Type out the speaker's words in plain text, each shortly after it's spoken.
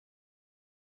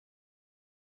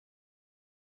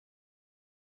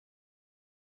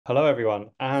Hello, everyone,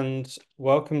 and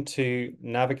welcome to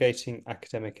Navigating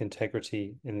Academic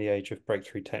Integrity in the Age of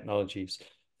Breakthrough Technologies.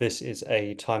 This is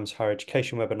a Times Higher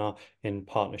Education webinar in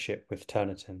partnership with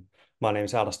Turnitin. My name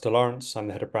is Alistair Lawrence. I'm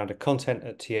the Head of Branded Content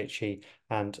at THE,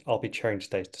 and I'll be chairing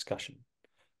today's discussion.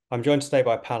 I'm joined today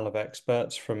by a panel of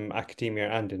experts from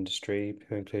academia and industry,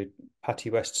 who include Patty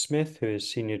West-Smith, who is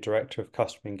Senior Director of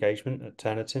Customer Engagement at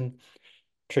Turnitin,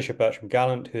 Tricia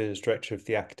Bertram-Gallant, who is Director of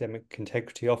the Academic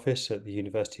Integrity Office at the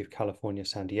University of California,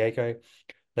 San Diego,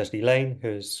 Leslie Lane, who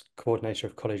is Coordinator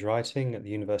of College Writing at the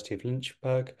University of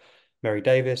Lynchburg, Mary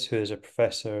Davis, who is a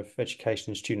Professor of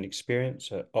Education and Student Experience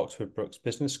at Oxford Brookes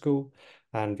Business School,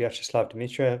 and Vyacheslav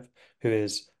Dmitriev, who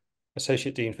is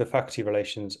Associate Dean for Faculty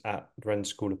Relations at the Rennes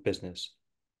School of Business.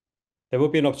 There will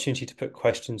be an opportunity to put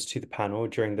questions to the panel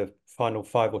during the final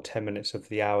 5 or 10 minutes of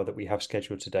the hour that we have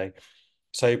scheduled today.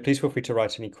 So please feel free to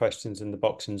write any questions in the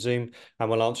box in Zoom, and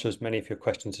we'll answer as many of your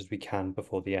questions as we can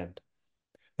before the end.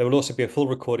 There will also be a full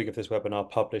recording of this webinar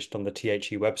published on the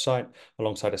THE website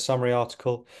alongside a summary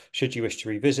article, should you wish to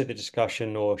revisit the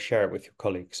discussion or share it with your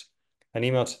colleagues. An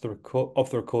email to the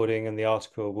recording and the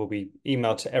article will be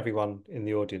emailed to everyone in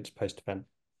the audience post-event.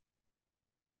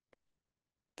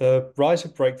 The rise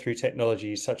of breakthrough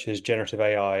technologies such as generative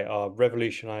AI are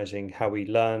revolutionizing how we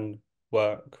learn,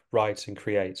 work, write, and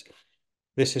create.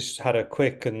 This has had a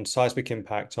quick and seismic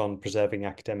impact on preserving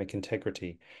academic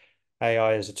integrity.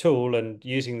 AI is a tool, and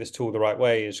using this tool the right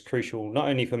way is crucial not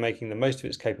only for making the most of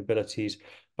its capabilities,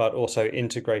 but also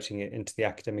integrating it into the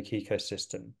academic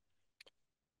ecosystem.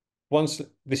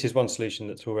 This is one solution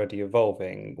that's already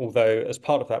evolving, although as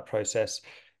part of that process,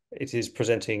 it is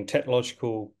presenting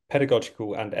technological,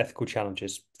 pedagogical, and ethical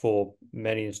challenges for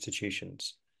many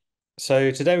institutions.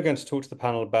 So today we're going to talk to the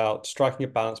panel about striking a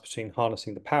balance between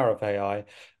harnessing the power of AI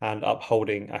and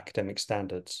upholding academic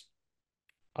standards.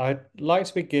 I'd like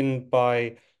to begin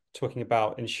by talking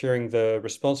about ensuring the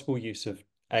responsible use of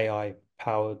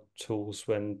AI-powered tools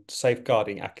when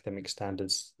safeguarding academic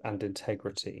standards and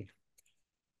integrity.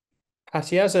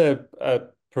 Patty, as a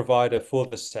provider for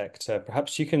the sector,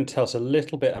 perhaps you can tell us a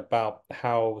little bit about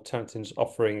how Turnitin's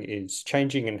offering is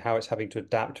changing and how it's having to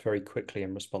adapt very quickly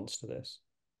in response to this.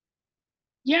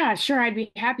 Yeah, sure. I'd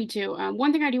be happy to.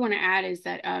 One thing I do want to add is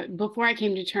that before I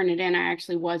came to Turnitin, I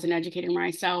actually was an educator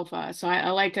myself. So I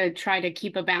like to try to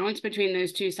keep a balance between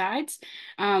those two sides.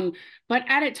 But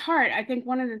at its heart, I think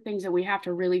one of the things that we have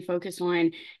to really focus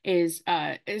on is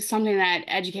something that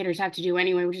educators have to do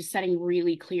anyway, which is setting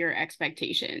really clear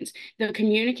expectations. The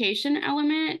communication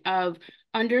element of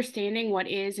understanding what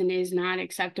is and is not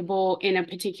acceptable in a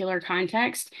particular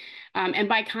context. And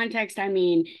by context, I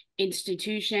mean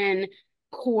institution,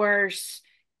 course,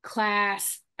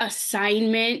 class,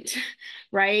 assignment,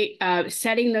 right?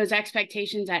 Setting those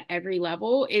expectations at every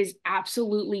level is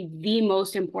absolutely the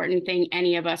most important thing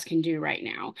any of us can do right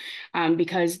now,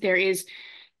 because there is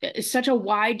such a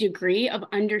wide degree of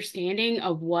understanding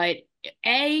of what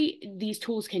A, these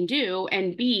tools can do,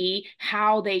 and B,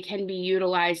 how they can be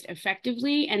utilized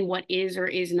effectively and what is or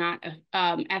is not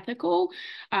ethical,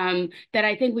 that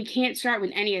I think we can't start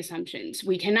with any assumptions.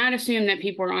 We cannot assume that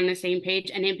people are on the same page.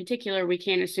 And in particular, we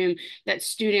can't assume that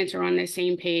students are on the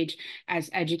same page as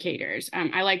educators.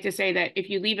 I like to say that if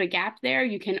you leave a gap there,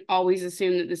 you can always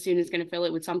assume that the student is going to fill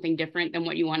it with something different than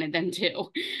what you wanted them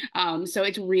to. So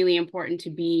it's really important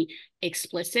to be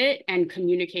explicit and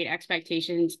communicate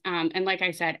expectations. And like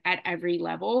I said, at every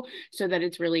level, so that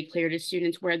it's really clear to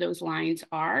students where those lines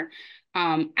are.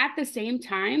 At the same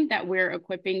time that we're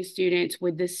equipping students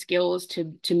with the skills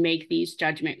to make these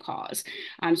judgment calls.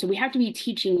 So we have to be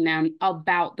teaching them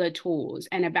about the tools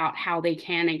and about how they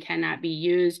can and cannot be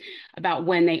used, about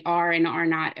when they are and are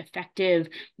not effective,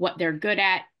 what they're good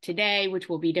at today, which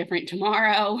will be different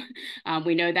tomorrow.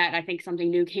 We know that. I think something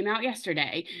new came out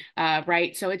yesterday,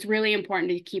 right? So it's really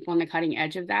important to keep on the cutting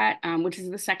edge of that, which is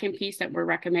the second piece that we're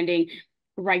recommending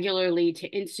regularly to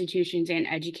institutions and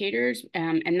educators,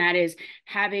 and that is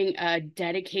having a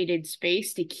dedicated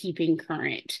space to keeping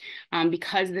current,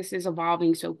 because this is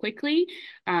evolving so quickly.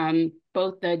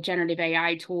 Both the generative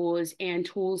AI tools and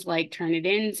tools like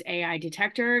Turnitin's AI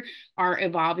detector are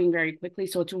evolving very quickly.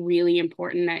 So it's really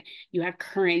important that you have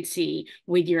currency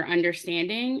with your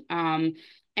understanding.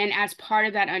 And as part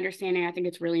of that understanding, I think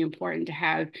it's really important to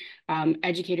have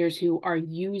educators who are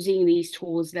using these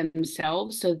tools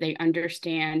themselves so they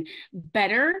understand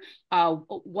better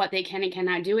what they can and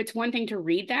cannot do. It's one thing to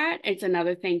read that. It's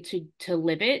another thing to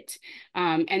live it.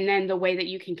 And then the way that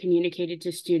you can communicate it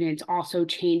to students also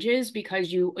changes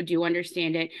because you do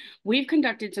understand it. We've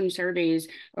conducted some surveys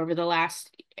over the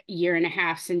last year and a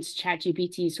half since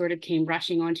ChatGPT sort of came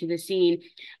rushing onto the scene.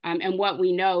 And what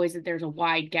we know is that there's a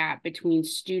wide gap between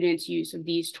students' use of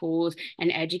these tools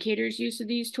and educators' use of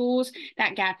these tools.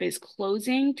 That gap is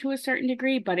closing to a certain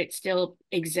degree, but it still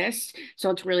exists. So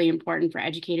it's really important for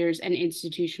educators and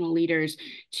institutional leaders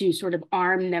to sort of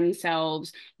arm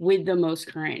themselves with the most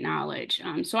current knowledge.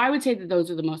 So I would say that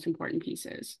those are the most important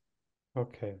pieces.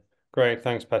 Okay, great.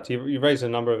 Thanks, Patty. You raised a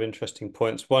number of interesting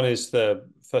points. One is the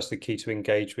key to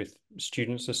engage with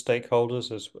students as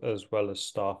stakeholders as well as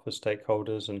staff as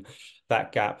stakeholders, and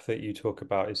that gap that you talk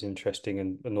about is interesting,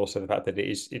 and also the fact that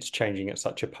it's changing at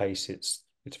such a pace. It's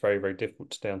very, very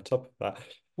difficult to stay on top of that.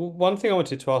 Well, one thing I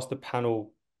wanted to ask the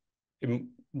panel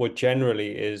more generally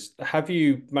is, have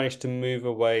you managed to move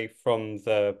away from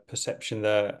the perception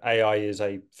that AI is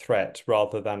a threat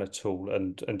rather than a tool,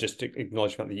 and just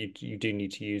acknowledgement that you do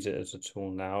need to use it as a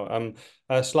tool now?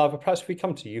 Slava, perhaps if we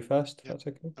come to you first, if Yeah. that's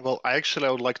okay. Well, I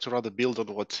would like to rather build on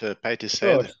what Patty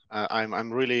Sure. said.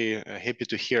 I'm really happy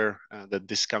to hear that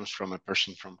this comes from a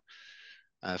person from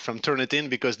Turnitin,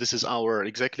 because this is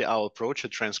exactly our approach at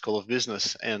Trend School of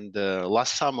Business. And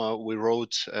last summer we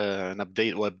wrote we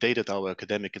updated our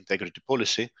academic integrity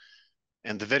policy.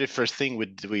 And the very first thing we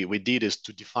did is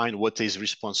to define what is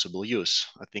responsible use.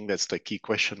 I think that's the key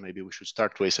question. Maybe we should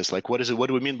start with is like, what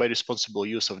do we mean by responsible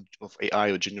use of AI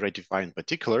or generative AI in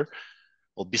particular?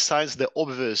 Well, besides the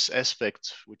obvious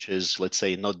aspect, which is, let's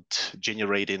say, not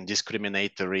generating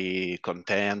discriminatory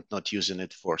content, not using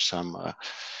it for some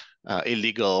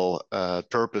illegal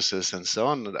purposes and so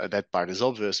on, that part is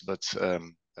obvious. But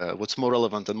what's more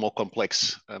relevant and more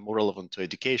complex, more relevant to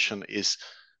education, is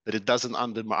that it doesn't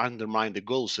undermine the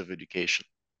goals of education,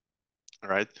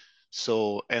 right?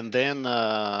 So, and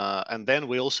then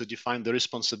we also define the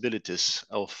responsibilities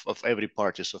of every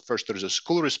party. So first there's a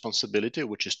school responsibility,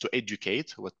 which is to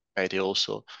educate, what Patty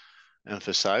also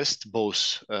emphasized,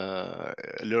 both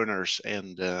learners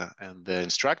and the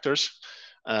instructors.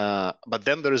 But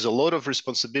then there is a lot of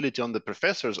responsibility on the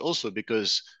professors also,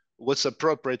 because what's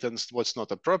appropriate and what's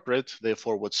not appropriate,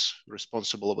 therefore what's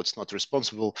responsible, what's not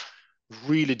responsible,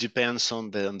 really depends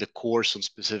on the course, on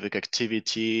specific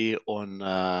activity, on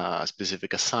a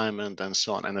specific assignment, and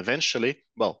so on. And eventually,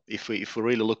 well, if we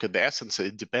really look at the essence,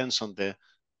 it depends on the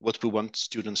what we want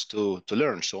students to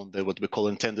learn. So on the what we call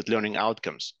intended learning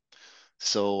outcomes.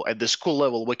 So at the school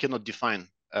level, we cannot define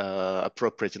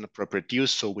appropriate and inappropriate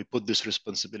use. So we put this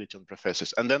responsibility on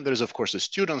professors. And then there's of course the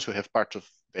students who have part of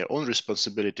their own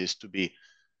responsibilities to be,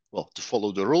 well, to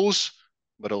follow the rules,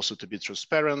 but also to be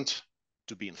transparent,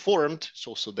 to be informed. It's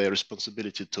also their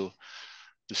responsibility to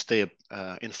stay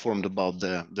informed about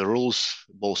the rules,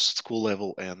 both school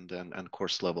level and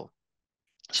course level.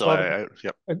 So Slava,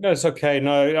 yeah. that's okay.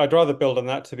 No, I'd rather build on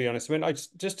that, to be honest. I mean,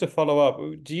 just to follow up,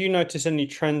 do you notice any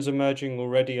trends emerging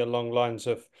already along lines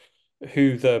of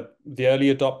who the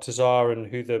early adopters are and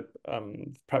who the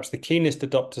perhaps the keenest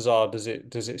adopters are?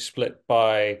 Does it split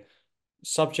by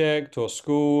subject or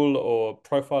school or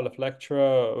profile of lecturer,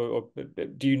 or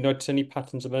do you notice any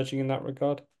patterns emerging in that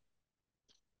regard?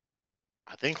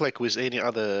 I think like with any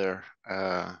other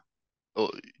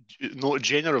oh, no,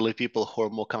 generally people who are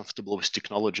more comfortable with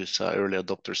technologies are early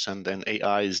adopters, and then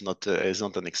AI is not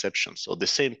an exception. So the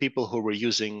same people who were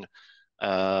using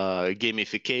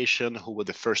gamification, who were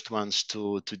the first ones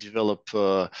to develop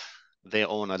their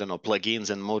own, I don't know, plugins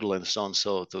and model and so on.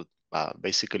 So to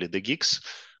basically the geeks,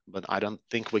 but I don't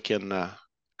think we can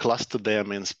cluster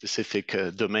them in specific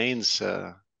domains.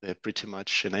 They're pretty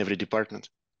much in every department.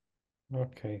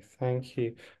 Okay, thank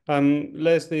you.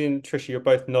 Leslie and Trisha, you're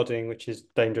both nodding, which is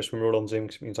dangerous when we're all on Zoom,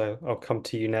 because it means I'll come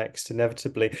to you next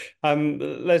inevitably.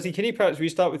 Leslie, can you perhaps we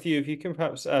start with you? If you can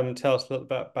perhaps tell us a little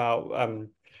bit about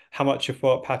how much of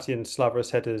what Patty and Slava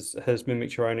said has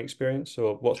mimicked your own experience,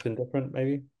 or what's been different,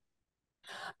 maybe?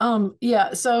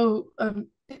 Yeah, so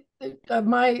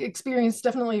my experience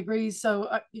definitely agrees.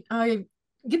 So I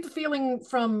get the feeling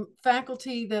from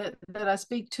faculty that I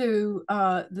speak to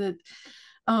that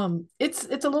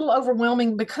it's a little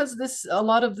overwhelming, because a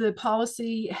lot of the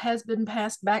policy has been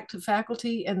passed back to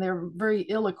faculty, and they're very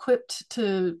ill equipped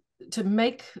to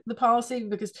make the policy,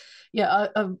 because yeah,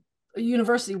 a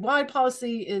university-wide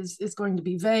policy is going to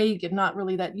be vague and not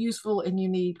really that useful, and you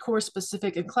need course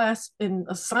specific and class and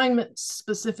assignment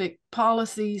specific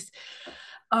policies.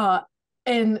 uh,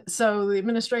 and so the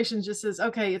administration just says,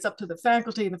 okay, it's up to the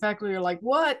faculty, and the faculty are like,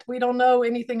 what, we don't know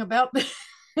anything about this.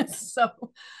 So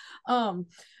um,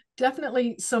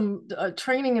 definitely some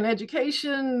training and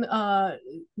education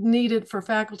needed for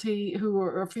faculty who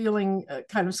are feeling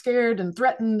kind of scared and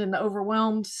threatened and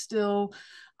overwhelmed still.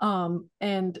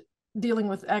 And dealing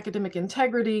with academic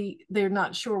integrity. They're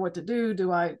not sure what to do.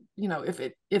 Do I,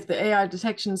 if the AI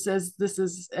detection says this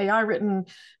is AI written,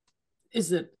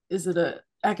 is it a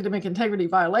academic integrity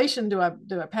violation? Do I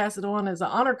pass it on as an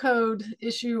honor code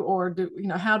issue, or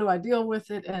how do I deal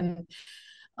with it? And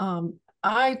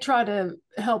I try to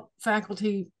help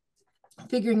faculty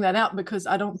figuring that out, because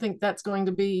I don't think that's going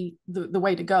to be the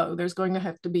way to go. There's going to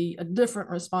have to be a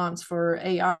different response for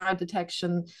AI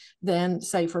detection than,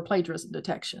 say, for plagiarism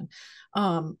detection.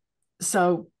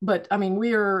 But I mean,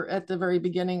 we are at the very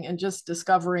beginning and just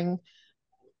discovering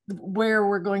where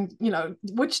we're going,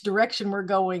 which direction we're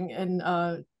going,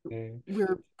 and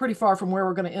we're pretty far from where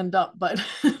we're going to end up, but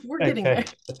we're getting there.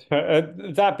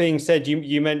 That being said,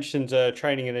 you mentioned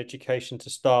training and education to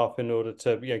staff in order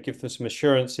to give them some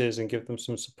assurances and give them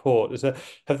some support. Have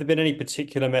there been any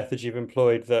particular methods you've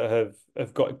employed that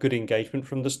have got good engagement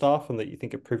from the staff and that you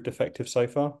think have proved effective so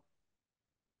far?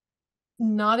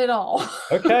 Not at all.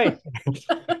 Okay.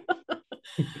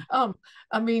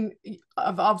 I mean,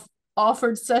 I've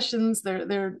offered sessions.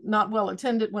 They're not well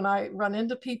attended. When I run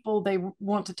into people, they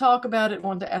want to talk about it,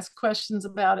 want to ask questions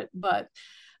about it, but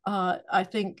I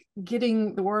think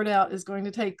getting the word out is going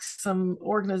to take some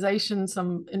organization,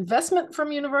 some investment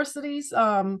from universities,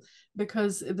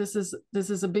 because this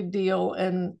is a big deal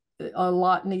and a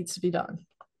lot needs to be done.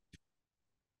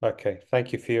 Okay,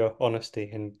 thank you for your honesty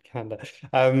and candor.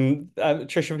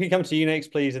 Tricia, if we come to you next,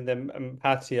 please, and then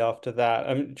Patty after that.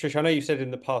 Tricia, I know you said in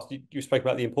the past you spoke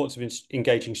about the importance of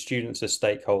engaging students as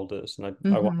stakeholders, and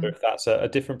I wonder if that's a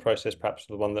different process, perhaps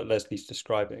to the one that Leslie's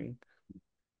describing.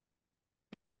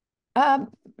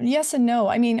 Yes and no.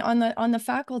 I mean, on the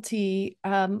faculty,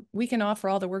 we can offer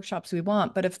all the workshops we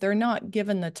want, but if they're not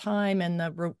given the time and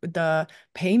the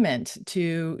payment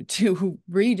to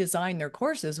redesign their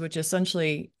courses, which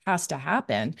essentially has to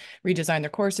happen, redesign their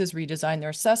courses, redesign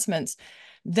their assessments,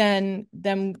 then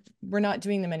we're not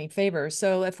doing them any favors.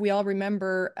 So if we all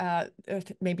remember,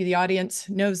 maybe the audience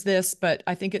knows this, but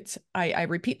I think I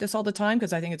repeat this all the time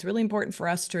because I think it's really important for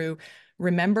us to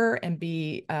remember and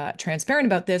be transparent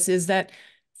about this, is that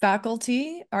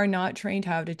faculty are not trained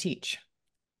how to teach.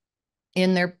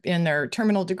 In their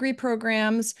terminal degree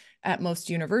programs at most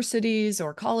universities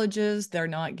or colleges, they're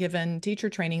not given teacher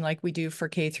training like we do for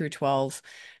K through 12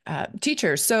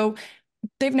 teachers. So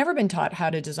they've never been taught how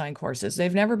to design courses.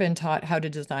 They've never been taught how to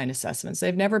design assessments.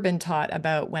 They've never been taught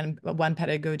about when one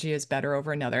pedagogy is better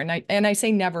over another. And I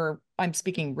say never, I'm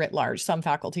speaking writ large. Some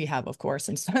faculty have, of course,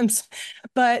 in sense,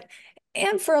 but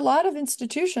and for a lot of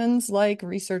institutions, like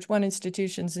Research One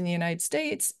institutions in the United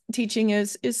States, teaching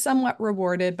is somewhat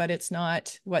rewarded, but it's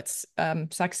not what's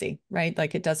sexy, right?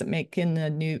 Like it doesn't make in the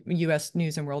new U.S.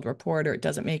 News and World Report, or it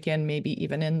doesn't make in maybe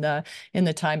even in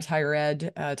the Times Higher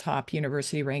Ed top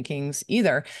university rankings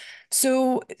either.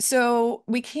 So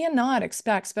we cannot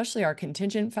expect, especially our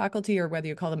contingent faculty, or whether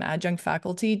you call them adjunct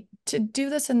faculty, to do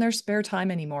this in their spare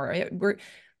time anymore.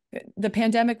 The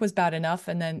pandemic was bad enough,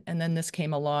 and then this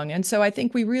came along. And so I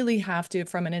think we really have to,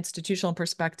 from an institutional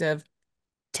perspective,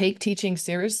 take teaching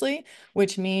seriously,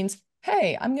 which means,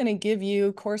 hey, I'm going to give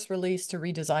you course release to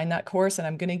redesign that course, and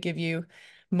I'm going to give you,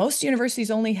 most universities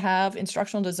only have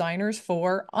instructional designers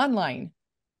for online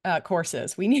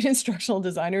courses. We need instructional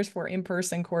designers for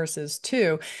in-person courses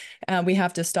too. We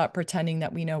have to stop pretending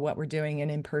that we know what we're doing in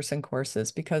in-person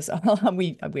courses, because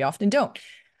we often don't.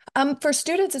 For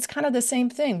students, it's kind of the same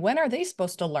thing. When are they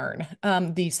supposed to learn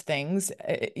these things?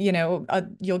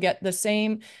 You'll get the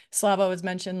same, Slava was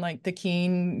mentioned, like the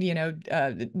keen,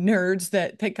 nerds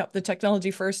that pick up the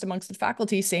technology first amongst the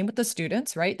faculty. Same with the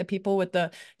students, right? The people with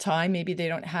the time, maybe they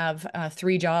don't have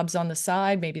 3 jobs on the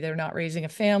side. Maybe they're not raising a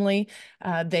family.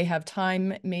 They have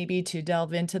time maybe to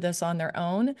delve into this on their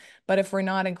own. But if we're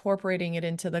not incorporating it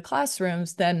into the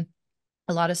classrooms, then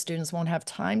a lot of students won't have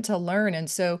time to learn. And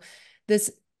so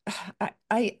this,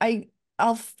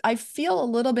 I feel a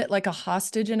little bit like a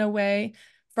hostage in a way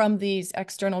from these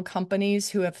external companies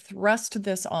who have thrust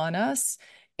this on us,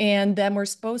 and then we're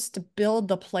supposed to build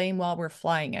the plane while we're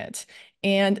flying it.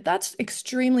 And that's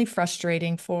extremely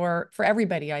frustrating for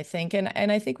everybody, I think. And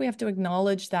I think we have to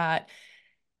acknowledge that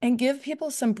and give people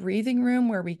some breathing room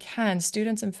where we can,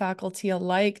 students and faculty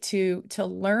alike, to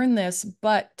learn this,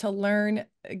 but to learn,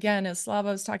 again, as Slava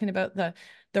was talking about,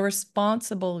 the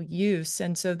responsible use.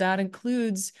 And so that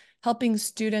includes helping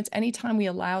students. Anytime we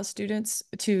allow students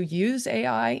to use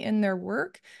AI in their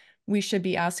work, we should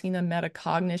be asking them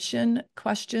metacognition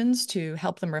questions to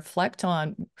help them reflect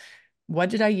on, what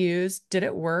did I use? Did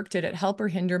it work? Did it help or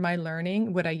hinder my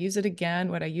learning? Would I use it again?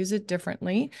 Would I use it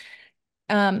differently?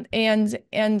 And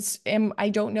I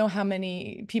don't know how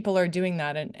many people are doing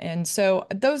that. And so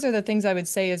those are the things I would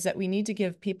say, is that we need to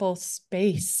give people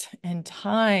space and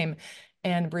time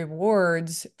and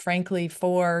rewards, frankly,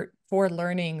 for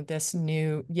learning this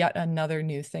yet another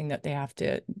new thing that they have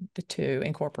to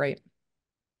incorporate.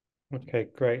 Okay,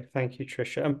 great. Thank you,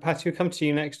 Tricia. And Patty, we'll come to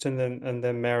you next, and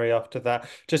then Mary after that.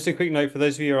 Just a quick note for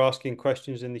those of you who are asking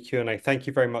questions in the Q&A. Thank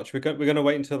you very much. We're going to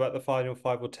wait until about the final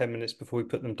 5 or 10 minutes before we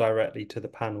put them directly to the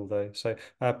panel, though. So,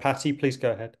 Patty, please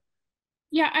go ahead.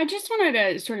 Yeah, I just wanted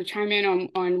to sort of chime in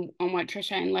on what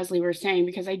Trisha and Leslie were saying,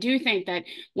 because I do think that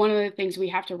one of the things we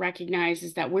have to recognize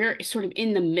is that we're sort of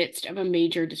in the midst of a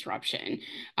major disruption,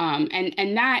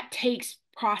 and that takes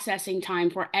processing time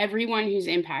for everyone who's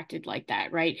impacted like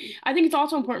that, right? I think it's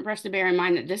also important for us to bear in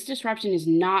mind that this disruption is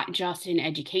not just in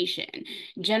education.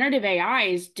 Generative AI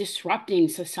is disrupting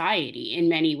society in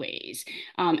many ways,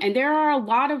 and there are a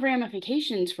lot of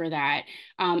ramifications for that.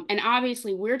 And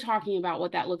obviously, we're talking about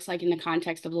what that looks like in the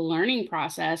context of the learning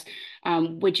process,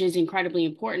 which is incredibly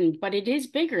important, but it is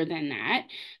bigger than that.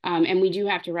 And we do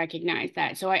have to recognize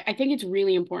that. So I think it's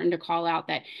really important to call out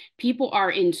that people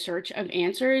are in search of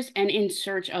answers and in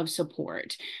search of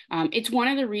support. It's one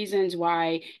of the reasons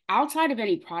why, outside of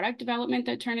any product development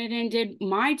that Turnitin did,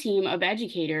 my team of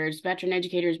educators, veteran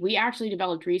educators, we actually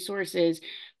developed resources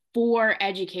for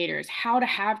educators, how to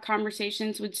have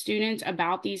conversations with students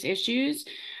about these issues,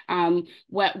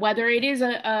 whether it is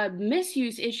a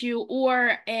misuse issue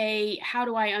or a how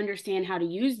do I understand how to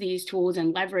use these tools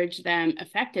and leverage them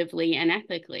effectively and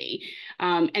ethically.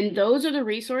 And those are the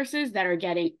resources that are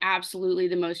getting absolutely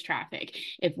the most traffic.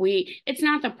 It's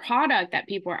not the product that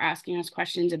people are asking us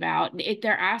questions about.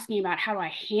 They're asking about, how do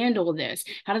I handle this?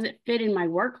 How does it fit in my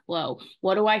workflow?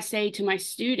 What do I say to my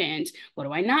students? What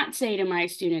do I not say to my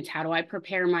students? How do I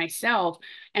prepare myself?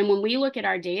 And when we look at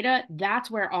our data, that's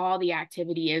where all the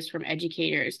activity is from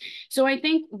educators. So I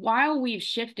think while we've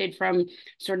shifted from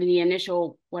sort of the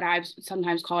initial, what I've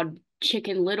sometimes called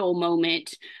Chicken Little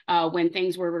moment, when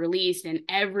things were released and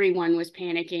everyone was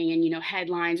panicking, and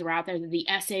headlines were out there that the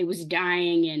essay was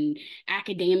dying and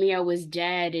academia was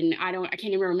dead, and I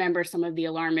can't even remember some of the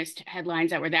alarmist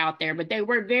headlines that were out there, but they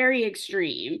were very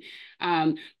extreme.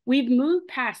 We've moved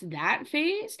past that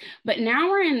phase, but now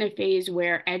we're in the phase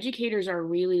where educators are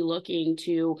really looking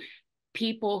to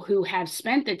people who have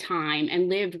spent the time and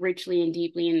lived richly and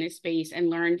deeply in this space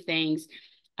and learned things,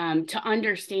 to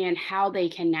understand how they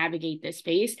can navigate this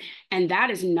space. And that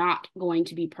is not going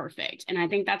to be perfect. And I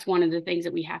think that's one of the things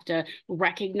that we have to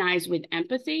recognize with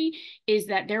empathy, is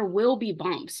that there will be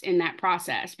bumps in that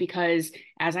process, because,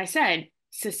 as I said,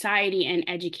 society and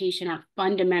education are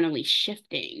fundamentally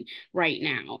shifting right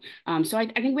now. So I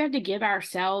think we have to give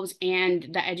ourselves and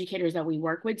the educators that we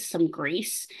work with some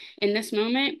grace in this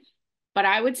moment. But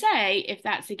I would say, if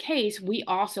that's the case, we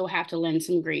also have to lend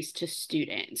some grace to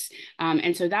students.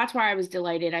 And so that's why I was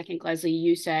delighted. I think, Leslie,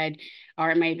 you said, or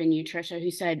it may have been you, Trisha,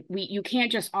 who said, you can't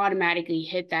just automatically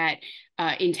hit that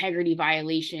integrity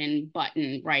violation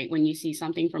button, right, when you see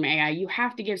something from AI. You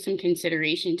have to give some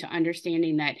consideration to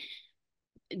understanding that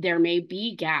there may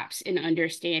be gaps in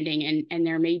understanding, and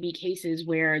there may be cases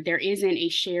where there isn't a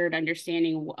shared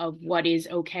understanding of what is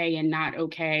okay and not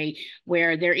okay,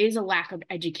 where there is a lack of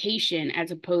education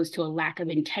as opposed to a lack of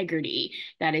integrity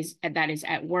that is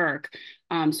at work.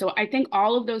 So I think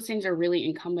all of those things are really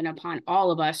incumbent upon all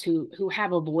of us who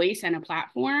have a voice and a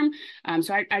platform.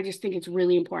 So I just think it's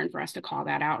really important for us to call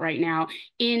that out right now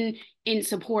in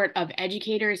support of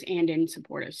educators and in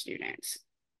support of students.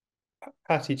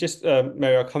 Patty, just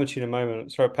Mary, I'll come to you in a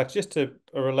moment. Sorry, Patty, just a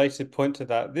related point to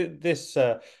that. This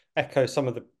echoes some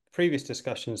of the previous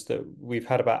discussions that we've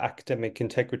had about academic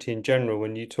integrity in general.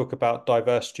 When you talk about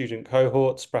diverse student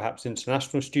cohorts, perhaps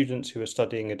international students who are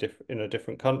studying in a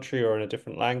different country or in a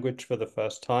different language for the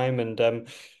first time, and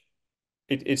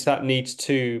it's that need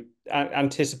to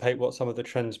anticipate what some of the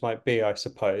trends might be, I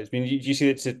suppose. I mean, you see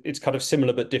it's kind of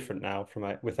similar but different now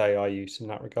with AI use in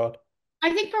that regard.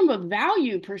 I think from a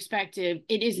value perspective,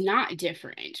 it is not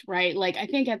different, right? Like, I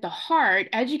think at the heart,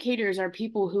 educators are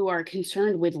people who are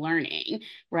concerned with learning,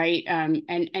 right?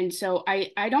 And so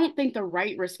I don't think the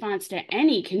right response to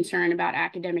any concern about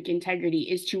academic integrity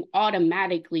is to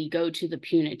automatically go to the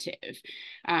punitive.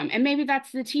 And maybe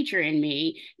that's the teacher in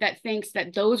me that thinks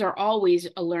that those are always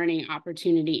a learning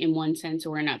opportunity in one sense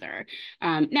or another.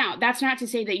 Now, that's not to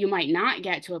say that you might not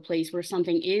get to a place where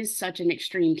something is such an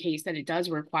extreme case that it does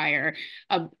require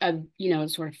a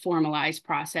sort of formalized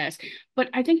process. But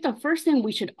I think the first thing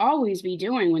we should always be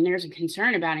doing when there's a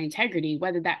concern about integrity,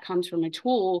 whether that comes from a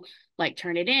tool like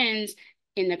Turnitin's,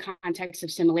 in the context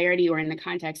of similarity or in the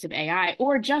context of AI,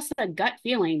 or just a gut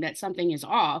feeling that something is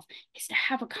off, is to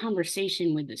have a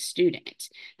conversation with the student.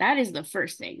 That is the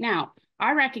first thing. Now,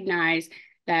 I recognize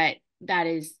that that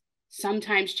is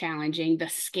sometimes challenging. The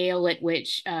scale at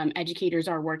which educators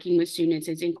are working with students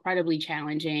is incredibly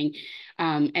challenging.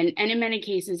 And in many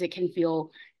cases, it can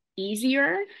feel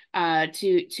easier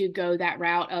to go that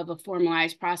route of a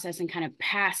formalized process and kind of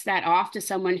pass that off to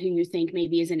someone who you think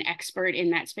maybe is an expert in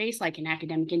that space, like an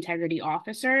academic integrity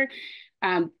officer.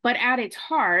 But at its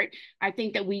heart, I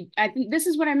think this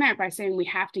is what I meant by saying we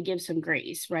have to give some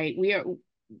grace, right? We are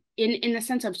in the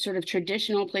sense of sort of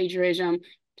traditional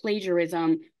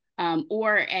plagiarism,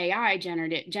 or AI,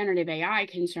 generative AI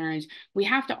concerns, we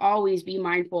have to always be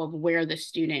mindful of where the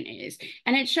student is.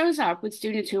 And it shows up with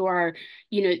students who are,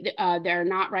 they're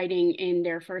not writing in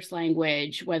their first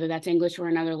language, whether that's English or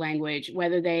another language,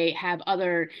 whether they have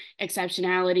other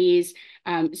exceptionalities.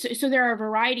 So there are a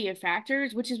variety of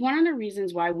factors, which is one of the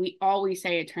reasons why we always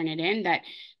say at Turnitin that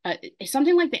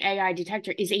something like the AI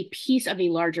detector is a piece of a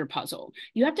larger puzzle.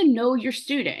 You have to know your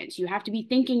students. You have to be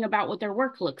thinking about what their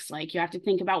work looks like. You have to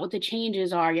think about what the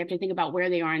changes are. You have to think about where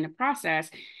they are in the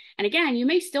process. And again, you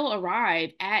may still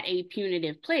arrive at a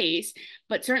punitive place,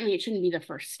 but certainly it shouldn't be the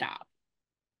first stop.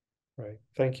 Right.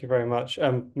 Thank you very much.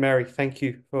 Mary, thank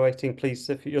you for waiting. Please,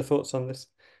 your thoughts on this.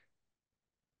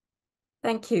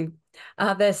 Thank you.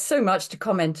 There's so much to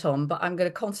comment on, but I'm going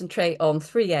to concentrate on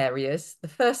 3 areas. The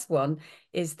first one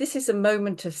is this is a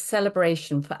moment of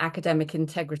celebration for academic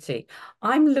integrity.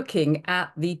 I'm looking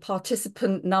at the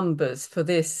participant numbers for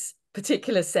this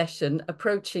particular session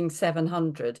approaching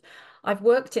 700. I've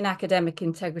worked in academic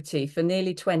integrity for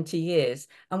nearly 20 years,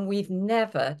 and we've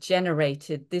never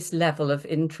generated this level of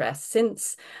interest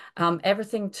since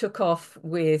everything took off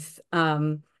with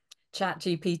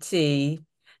ChatGPT.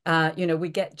 We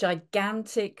get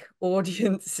gigantic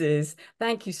audiences.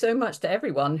 Thank you so much to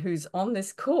everyone who's on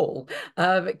this call,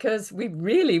 because we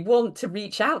really want to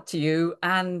reach out to you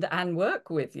and work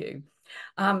with you.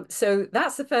 So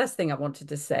that's the first thing I wanted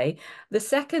to say. The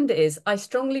second is I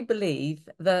strongly believe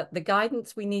that the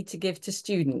guidance we need to give to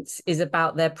students is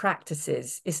about their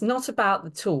practices. It's not about the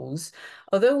tools,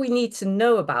 although we need to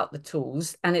know about the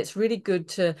tools, and it's really good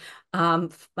to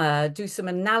do some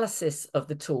analysis of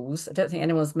the tools. I don't think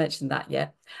anyone's mentioned that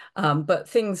yet, but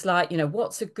things like,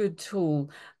 what's a good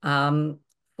tool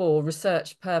for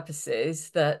research purposes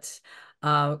that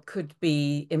could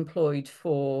be employed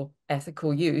for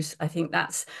ethical use. I think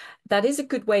that is a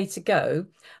good way to go,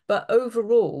 but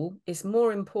overall it's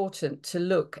more important to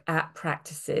look at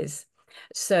practices.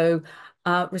 So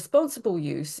responsible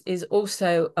use is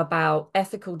also about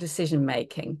ethical decision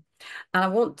making. And I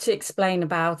want to explain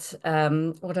about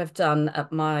what I've done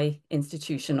at my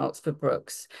institution, Oxford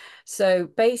Brookes. So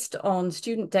based on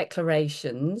student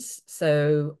declarations,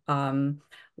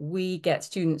 we get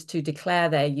students to declare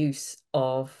their use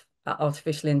of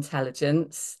artificial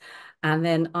intelligence, and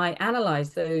then I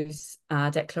analyze those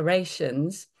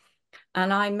declarations,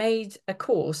 and I made a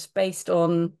course based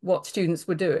on what students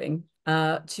were doing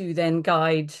to then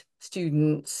guide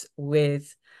students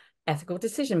with ethical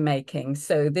decision making.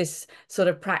 So this sort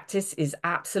of practice is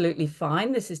absolutely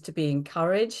fine. This is to be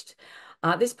encouraged.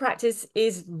 This practice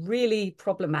is really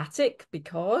problematic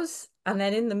because, and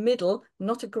then in the middle,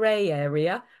 not a grey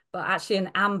area, but actually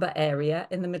an amber area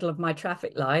in the middle of my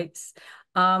traffic lights,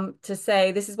 to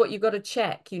say this is what you've got to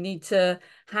check. You need to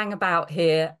hang about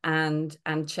here and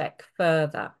check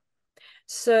further.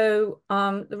 So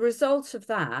the result of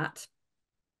that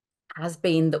has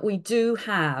been that we do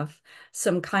have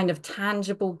some kind of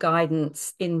tangible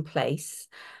guidance in place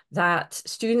that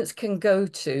students can go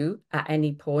to at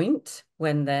any point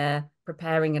when they're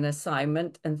preparing an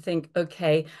assignment and think,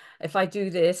 okay, if I do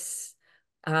this,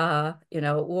 what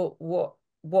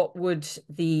would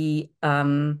the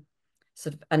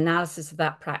sort of analysis of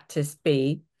that practice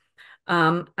be?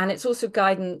 And it's also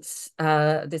guidance,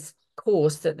 this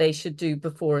course that they should do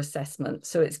before assessment.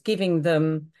 So it's giving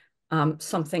them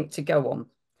something to go on.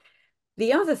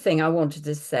 The other thing I wanted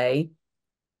to say,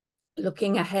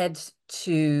 looking ahead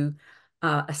to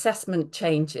assessment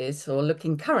changes, or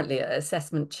looking currently at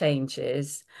assessment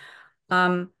changes,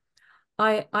 I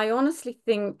honestly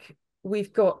think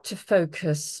we've got to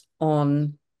focus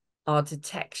on our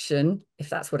detection, if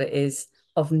that's what it is,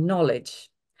 of knowledge,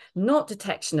 not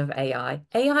detection of AI.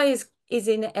 AI is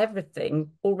in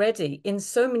everything already, in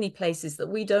so many places that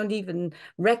we don't even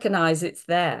recognize it's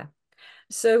there.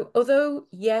 So although,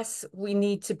 yes, we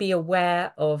need to be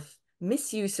aware of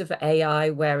misuse of AI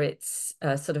where it's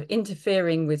sort of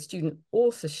interfering with student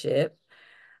authorship,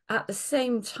 at the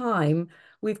same time,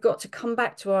 we've got to come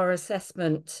back to our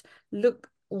assessment look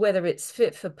whether it's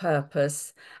fit for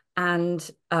purpose,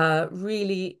 and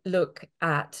really look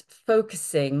at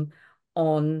focusing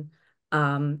on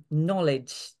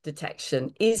knowledge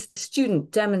detection. Is the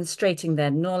student demonstrating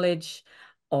their knowledge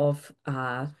of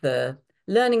the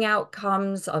learning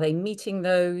outcomes? Are they meeting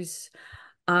those?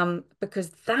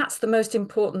 Because that's the most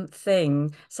important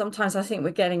thing. Sometimes I think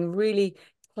we're getting really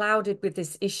clouded with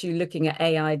this issue looking at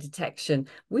AI detection.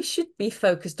 We should be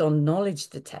focused on knowledge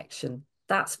detection.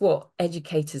 That's what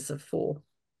educators are for.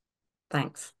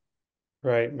 Thanks.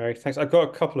 Right, Mary, thanks. I've got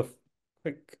a couple of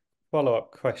quick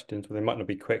follow-up questions. Well, they might not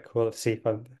be quick. We'll see if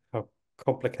how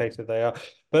complicated they are.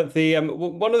 But the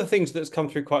one of the things that's come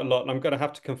through quite a lot, and I'm going to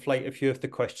have to conflate a few of the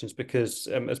questions because,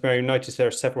 as Mary noticed, there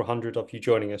are several hundred of you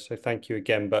joining us. So thank you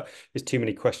again. But there's too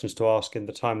many questions to ask in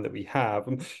the time that we have.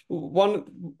 A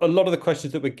lot of the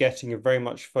questions that we're getting are very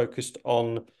much focused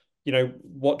on,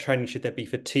 what training should there be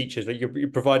for teachers? Like you're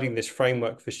providing this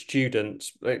framework for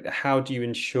students. Like, how do you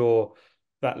ensure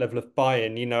that level of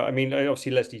buy-in? I mean,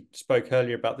 obviously Leslie spoke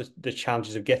earlier about the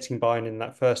challenges of getting buy-in in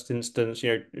that first instance.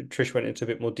 Trish went into a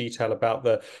bit more detail about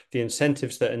the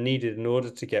incentives that are needed in order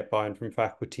to get buy-in from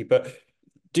faculty. But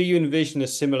do you envision a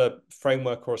similar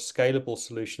framework or a scalable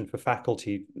solution for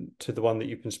faculty to the one that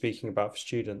you've been speaking about for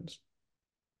students?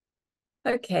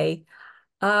 Okay.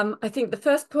 I think the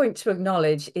first point to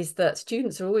acknowledge is that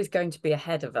students are always going to be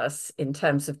ahead of us in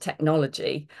terms of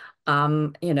technology.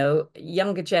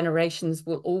 Younger generations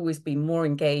will always be more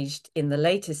engaged in the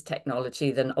latest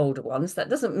technology than older ones. That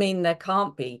doesn't mean there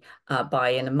can't be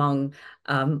buy-in among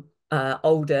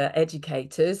older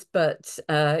educators, but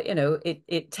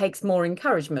it takes more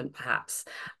encouragement, perhaps.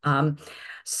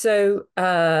 So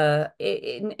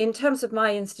in terms of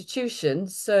my institution,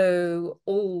 so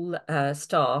all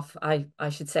staff, I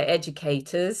should say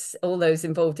educators, all those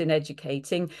involved in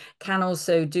educating can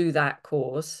also do that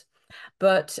course.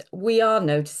 But we are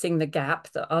noticing the gap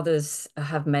that others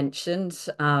have mentioned.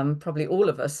 Probably all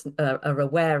of us are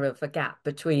aware of a gap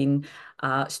between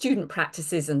student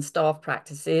practices and staff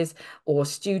practices, or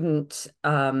student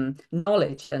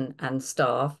knowledge and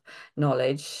staff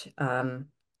knowledge.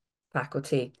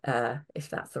 Faculty, if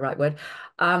that's the right word.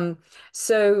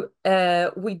 So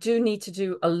we do need to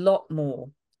do a lot more,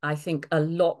 I think a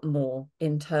lot more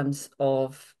in terms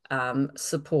of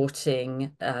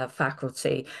supporting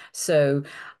faculty. So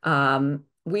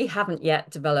we haven't yet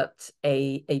developed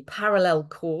a parallel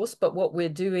course, but what we're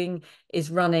doing is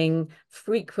running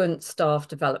frequent staff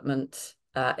development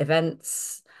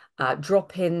events,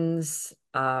 drop-ins,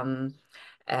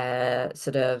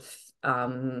 sort of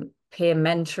peer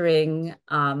mentoring,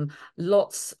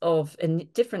 lots of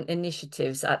different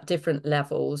initiatives at different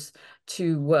levels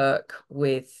to work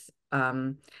with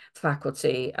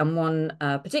faculty. And one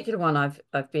particular one I've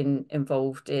been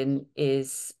involved in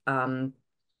is a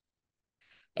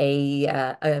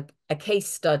case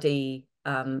study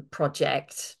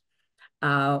project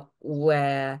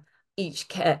where each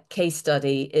case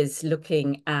study is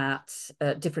looking at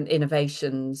different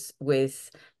innovations with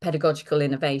pedagogical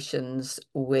innovations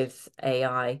with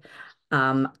AI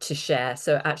to share.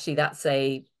 So actually that's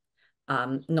a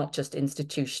not just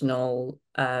institutional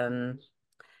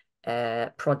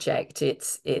project,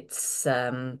 it's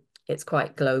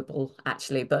quite global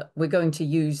actually, but we're going to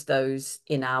use those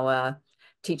in our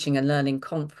teaching and learning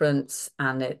conference,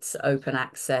 and it's open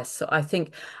access. So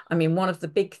I mean, one of the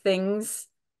big things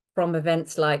from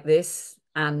events like this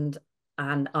and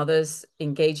others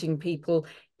engaging people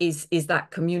is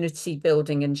that community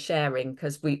building and sharing,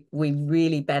 because we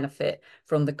really benefit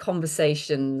from the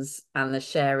conversations and the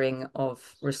sharing of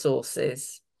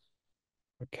resources.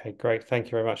 Okay, great. Thank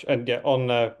you very much. And yeah,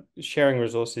 on sharing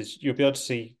resources, you'll be able to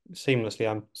see seamlessly,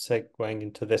 I'm segueing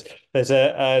into this. There's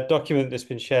a document that's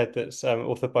been shared that's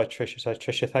authored by Tricia. So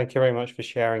Tricia, thank you very much for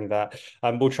sharing that.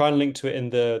 We'll try and link to it in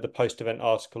the post-event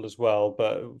article as well.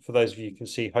 But for those of you who can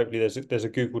see, hopefully there's a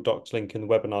Google Docs link in the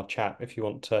webinar chat if you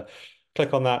want to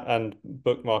click on that and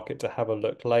bookmark it to have a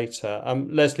look later.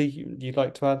 Leslie, you'd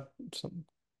like to add something?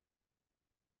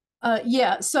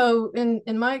 Yeah, so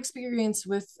in my experience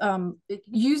with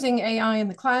using AI in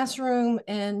the classroom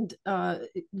and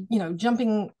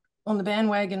jumping on the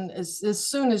bandwagon as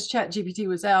soon as ChatGPT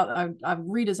was out, I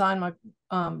redesigned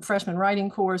my freshman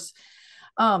writing course.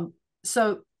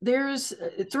 So there's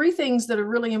three things that are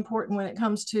really important when it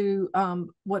comes to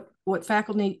what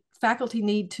faculty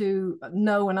need to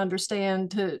know and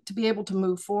understand to be able to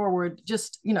move forward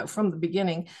just from the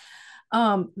beginning.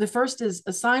 The first is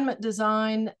assignment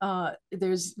design.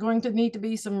 There's going to need to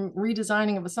be some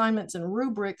redesigning of assignments and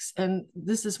rubrics, and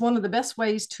this is one of the best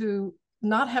ways to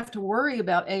not have to worry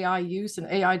about AI use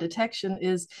and AI detection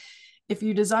is if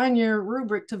you design your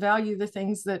rubric to value the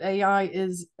things that AI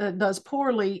does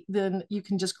poorly, then you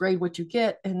can just grade what you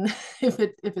get. And if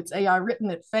it's AI written,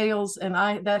 it fails. And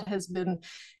that has been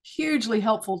hugely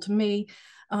helpful to me,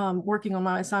 working on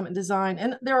my assignment design.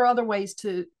 And there are other ways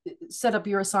to set up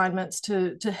your assignments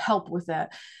to help with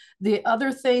that. The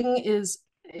other thing is,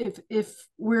 if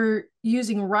we're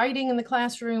using writing in the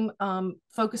classroom,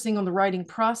 focusing on the writing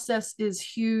process is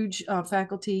huge.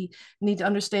 Faculty need to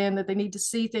understand that they need to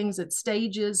see things at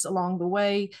stages along the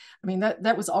way. I mean,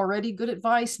 that was already good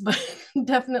advice, but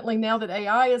definitely now that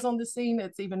AI is on the scene,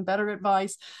 it's even better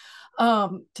advice,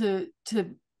 to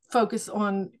focus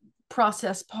on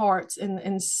process parts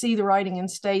and see the writing in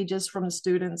stages from the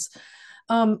students.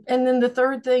 And then the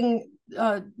third thing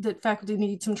that faculty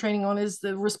need some training on is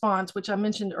the response, which I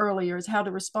mentioned earlier, is how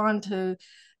to respond to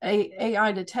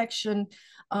AI detection.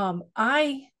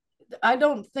 I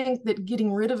don't think that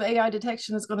getting rid of AI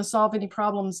detection is going to solve any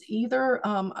problems either.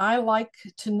 I like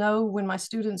to know when my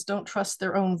students don't trust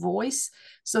their own voice,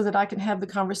 so that I can have the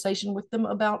conversation with them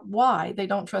about why they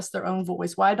don't trust their own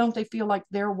voice. Why don't they feel like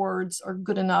their words are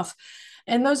good enough?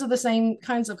 And those are the same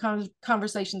kinds of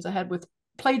conversations I had with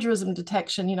plagiarism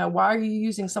detection. Why are you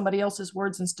using somebody else's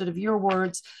words instead of your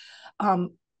words?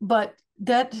 But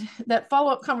that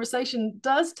follow-up conversation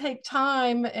does take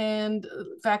time, and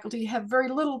faculty have very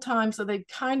little time, so they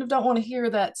kind of don't want to hear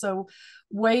that. So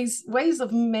ways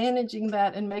of managing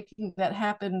that and making that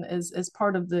happen as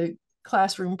part of the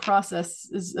classroom process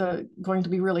is going to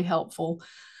be really helpful.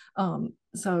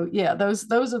 So yeah, those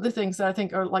are the things that I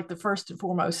think are like the first and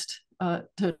foremost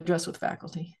to address with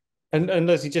faculty. And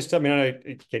Leslie, I know,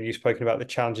 again, you've spoken about the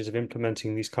challenges of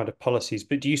implementing these kind of policies,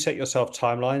 but do you set yourself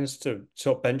timelines to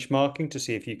sort of benchmarking to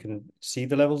see if you can see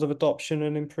the levels of adoption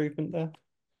and improvement there?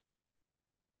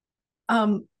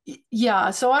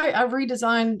 Yeah, so I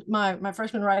redesigned my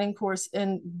freshman writing course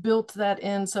and built that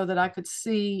in so that I could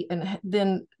see, and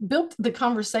then built the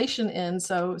conversation in.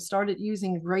 So started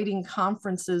using grading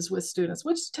conferences with students,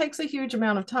 which takes a huge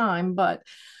amount of time, but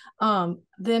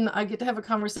then I get to have a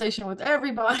conversation with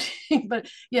everybody. But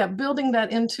yeah, building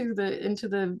that into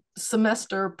the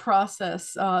semester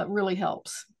process really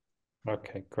helps.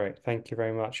 Okay, great. Thank you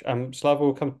very much. Slava,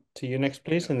 will come to you next,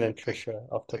 please, and then Tricia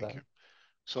after Thank that. you.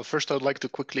 So first, I'd like to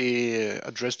quickly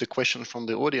address the question from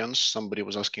the audience. Somebody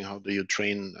was asking, how do you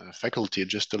train faculty?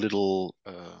 Just a little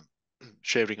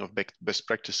sharing of best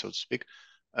practice, so to speak.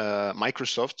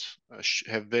 Microsoft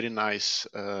have very nice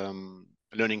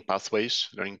learning paths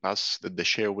that they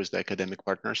share with the academic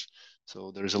partners.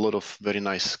 So there is a lot of very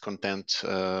nice content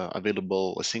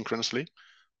available asynchronously.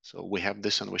 So we have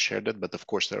this and we share that, but of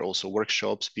course there are also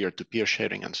workshops, peer-to-peer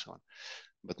sharing and so on.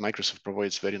 But Microsoft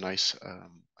provides very nice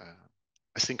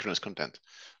asynchronous content.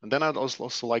 And then I'd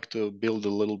also like to build a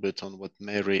little bit on what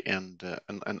Mary and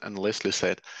Leslie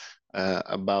said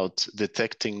about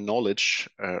detecting knowledge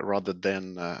rather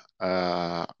than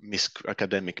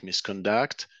academic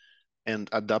misconduct, and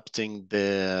adapting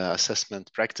the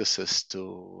assessment practices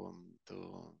to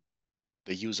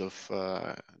the use of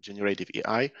generative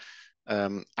AI.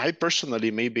 I personally,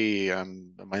 maybe a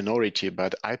minority,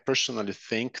 but I personally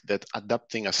think that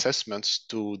adapting assessments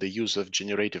to the use of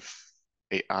generative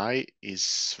AI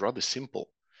is rather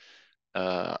simple.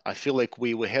 I feel like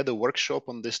we had a workshop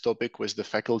on this topic with the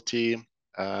faculty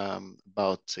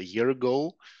about a year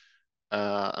ago,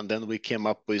 and then we came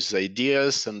up with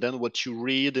ideas. And then what you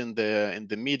read in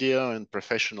the media and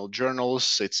professional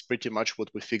journals, it's pretty much what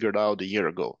we figured out a year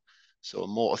ago. So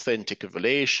more authentic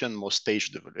evaluation, more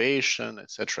staged evaluation,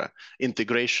 etc.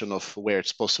 Integration of where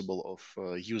it's possible of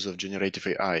use of generative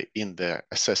AI in the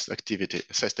assessed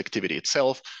activity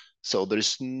itself. So there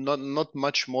is not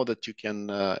much more that you can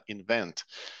invent.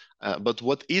 But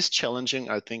what is challenging,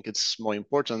 I think it's more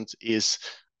important, is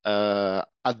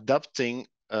adapting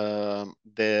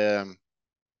the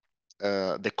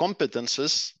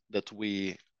competences that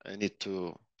we need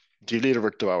to deliver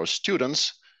to our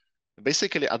students,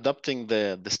 basically adapting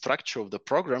the structure of the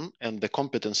program and the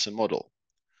competency model.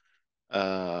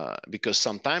 Because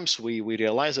sometimes we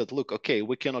realize that, look, okay,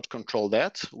 we cannot control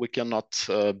that. We cannot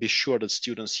be sure that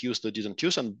students used or didn't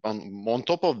use. And on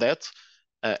top of that,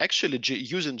 actually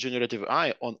using generative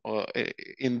AI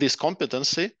in this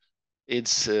competency,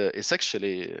 it's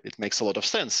actually, it makes a lot of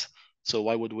sense. So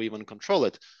why would we even control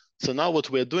it? So now what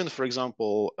we're doing, for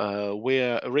example,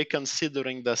 we're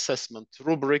reconsidering the assessment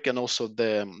rubric and also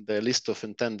the list of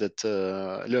intended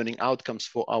learning outcomes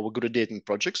for our graduating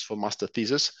projects for master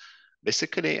thesis,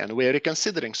 basically, and we're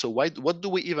reconsidering. So what do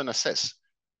we even assess?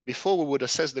 Before we would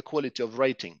assess the quality of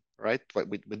writing, right?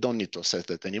 We don't need to assess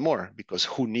that anymore, because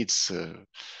who needs,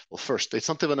 well, first, it's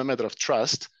not even a matter of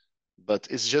trust, but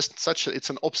it's just it's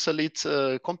an obsolete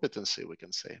competency, we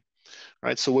can say,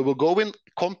 right? So we will go in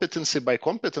competency by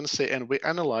competency, and we're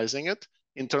analyzing it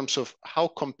in terms of how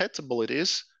compatible it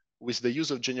is with the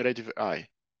use of generative AI.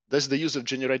 Does the use of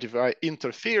generative AI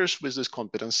interferes with this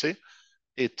competency?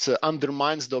 It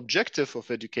undermines the objective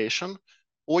of education,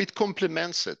 or it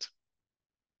complements it.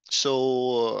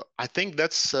 So I think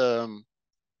that's the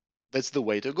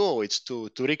way to go. It's to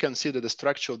reconsider the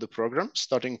structure of the program,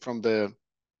 starting from the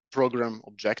program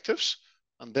objectives,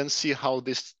 and then see how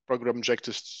these program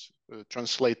objectives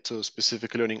translate to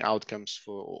specific learning outcomes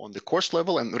on the course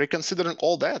level, and reconsidering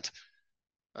all that.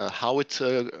 How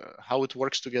it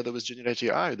works together with generative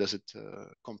AI. Does it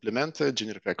complement it?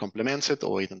 Generative AI complements it,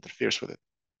 or it interferes with it?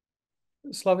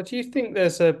 Slava, do you think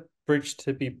there's a bridge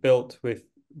to be built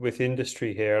with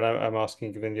industry here? And I'm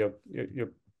asking, given your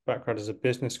background as a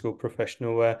business school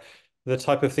professional, where the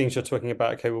type of things you're talking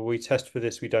about, okay, well, we test for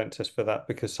this, we don't test for that,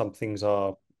 because some things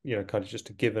are, kind of just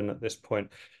a given at this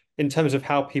point. In terms of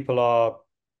how people are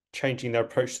changing their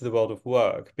approach to the world of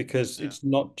work, because it's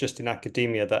not just in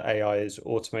academia that AI is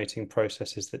automating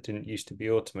processes that didn't used to be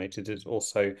automated. It's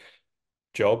also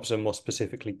jobs, and more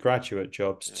specifically graduate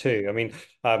jobs too. I mean,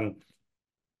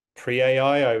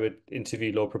 pre-AI, I would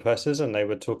interview law professors and they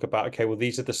would talk about, okay, well,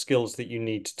 these are the skills that you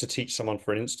need to teach someone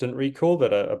for an instant recall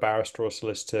that a barrister or a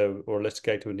solicitor or a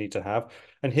litigator would need to have.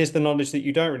 And here's the knowledge that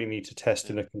you don't really need to test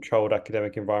in a controlled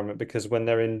academic environment, because when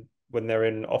they're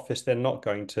in office, they're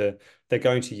going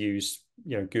to use,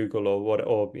 Google or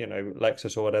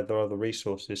Lexis or whatever other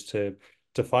resources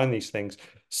to find these things.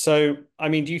 So, I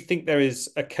mean, do you think there is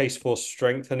a case for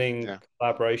strengthening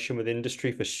collaboration with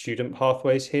industry for student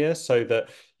pathways here, so that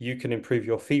you can improve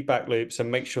your feedback loops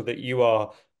and make sure that you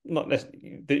are not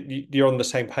necessarily that you're on the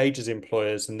same page as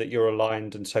employers, and that you're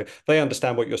aligned, and so they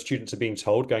understand what your students are being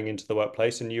told going into the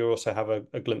workplace, and you also have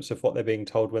a glimpse of what they're being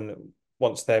told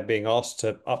once they're being asked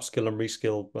to upskill and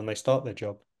reskill when they start their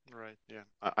job? Right. Yeah.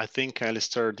 I think,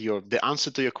 Alistair, the answer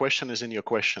to your question is in your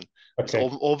question. Okay.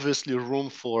 There's obviously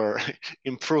room for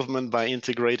improvement by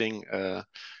integrating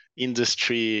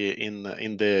industry in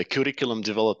the curriculum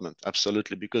development.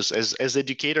 Absolutely, because as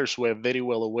educators, we're very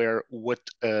well aware what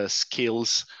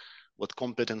skills, what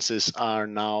competencies are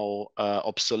now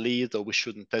obsolete, or we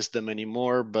shouldn't test them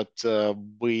anymore. But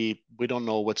we don't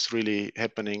know what's really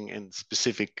happening in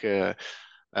specific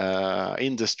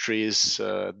industries,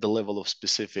 the level of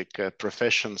specific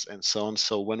professions, and so on.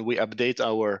 So when we update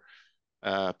our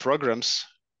programs,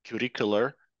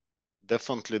 curricular,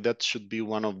 definitely that should be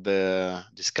one of the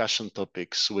discussion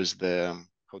topics with the,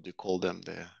 how do you call them,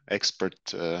 the expert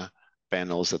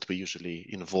panels that we usually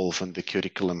involve in the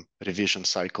curriculum revision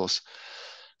cycles.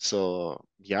 So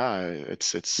yeah,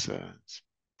 it's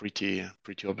pretty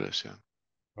obvious. Yeah.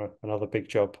 Right, another big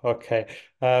job. Okay.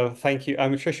 Thank you.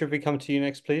 Tricia, if we come to you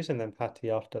next, please, and then Patty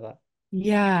after that.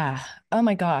 Yeah. Oh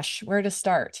my gosh, where to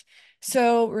start?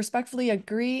 So respectfully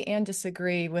agree and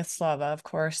disagree with Slava, of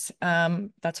course.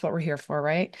 That's what we're here for,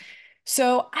 right?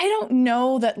 So I don't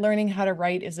know that learning how to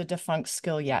write is a defunct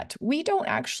skill yet. We don't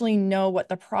actually know what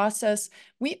the process,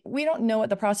 we don't know what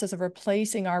the process of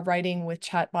replacing our writing with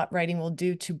chatbot writing will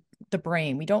do to the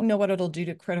brain. We don't know what it'll do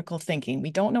to critical thinking. We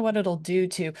don't know what it'll do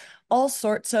to all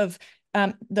sorts of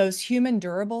those human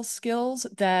durable skills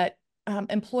that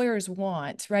employers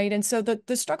want, right? And so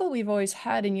the struggle we've always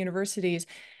had in universities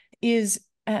is,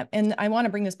 and I want to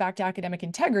bring this back to academic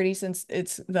integrity since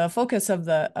it's the focus of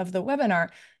the webinar.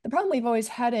 The problem we've always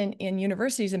had in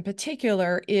universities in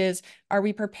particular is, are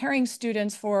we preparing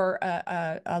students for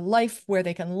a life where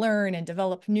they can learn and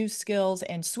develop new skills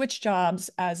and switch jobs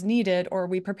as needed, or are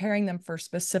we preparing them for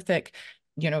specific,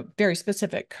 very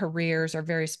specific careers or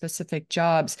very specific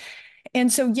jobs?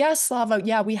 And so, yes, Slava,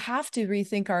 yeah, we have to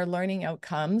rethink our learning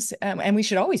outcomes. And we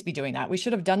should always be doing that. We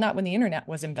should have done that when the internet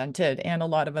was invented, and a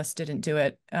lot of us didn't do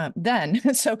it then.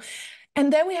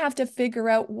 And then we have to figure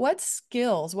out what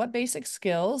basic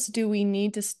skills do we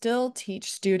need to still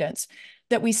teach students,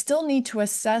 that we still need to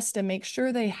assess to make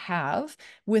sure they have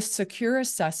with secure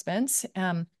assessments.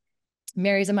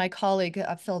 Mary's and my colleague,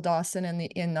 Phil Dawson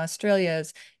in Australia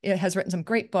has written some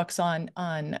great books on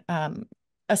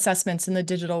assessments in the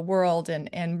digital world,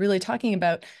 and really talking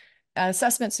about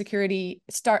assessment security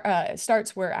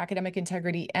starts where academic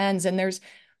integrity ends. And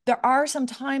there are some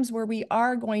times where we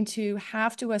are going to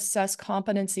have to assess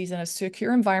competencies in a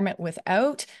secure environment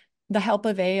without the help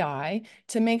of AI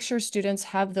to make sure students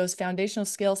have those foundational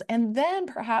skills. And then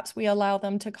perhaps we allow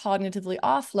them to cognitively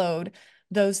offload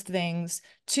those things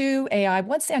to AI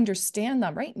once they understand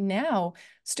them. Right now,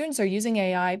 students are using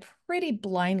AI pretty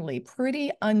blindly,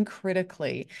 pretty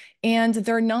uncritically, and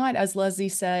they're not, as Leslie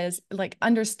says, like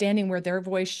understanding where their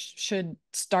voice should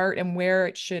start and where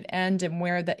it should end and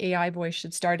where the AI voice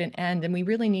should start and end. And we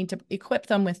really need to equip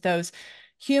them with those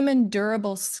human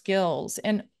durable skills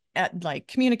and like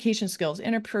communication skills,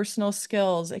 interpersonal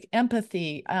skills, like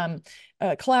empathy,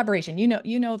 collaboration.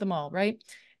 You know them all, right?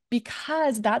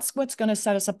 Because that's what's going to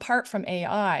set us apart from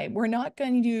AI. We're not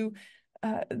going to.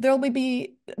 There'll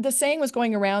be the saying was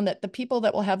going around that the people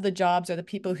that will have the jobs are the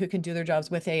people who can do their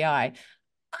jobs with AI.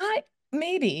 I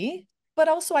maybe, but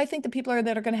also I think the people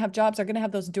that are going to have jobs are going to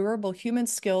have those durable human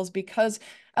skills because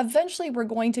eventually we're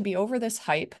going to be over this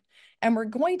hype and we're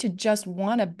going to just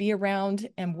want to be around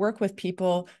and work with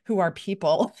people who are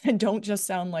people and don't just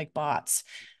sound like bots.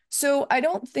 So I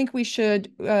don't think we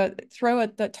should throw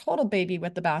at the total baby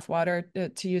with the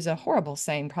bathwater, to use a horrible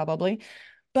saying probably,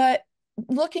 but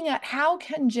looking at how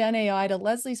can Gen AI, to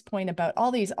Leslie's point about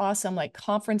all these awesome like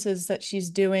conferences that she's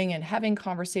doing and having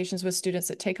conversations with students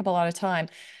that take up a lot of time,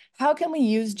 how can we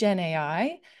use Gen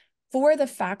AI for the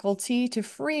faculty to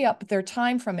free up their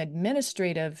time from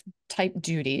administrative type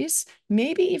duties,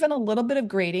 maybe even a little bit of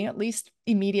grading, at least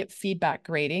immediate feedback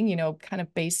grading, kind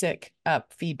of basic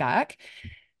feedback,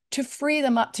 to free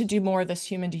them up to do more of this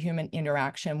human-to-human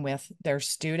interaction with their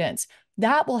students.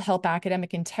 That will help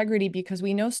academic integrity because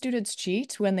we know students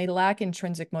cheat when they lack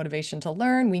intrinsic motivation to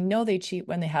learn. We know they cheat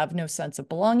when they have no sense of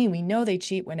belonging. We know they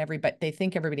cheat when they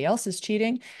think everybody else is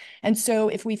cheating. And so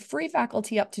if we free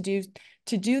faculty up to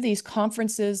do these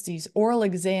conferences, these oral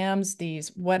exams, these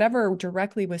whatever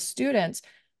directly with students,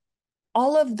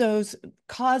 all of those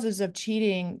causes of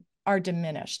cheating are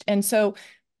diminished. And so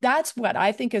that's what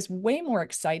I think is way more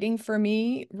exciting for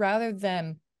me, rather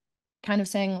than kind of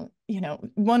saying,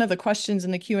 one of the questions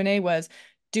in the Q&A was,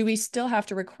 do we still have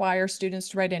to require students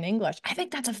to write in English? I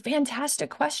think that's a fantastic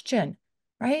question,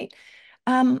 right?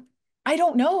 I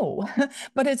don't know,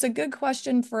 but it's a good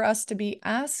question for us to be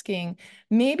asking.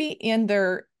 Maybe in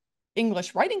their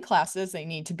English writing classes, they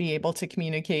need to be able to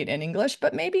communicate in English,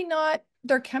 but maybe not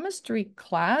their chemistry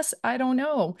class. I don't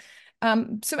know.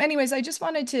 So anyways, I just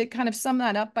wanted to kind of sum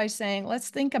that up by saying, let's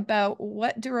think about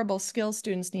what durable skills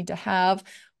students need to have.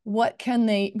 What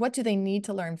do they need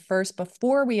to learn first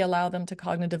before we allow them to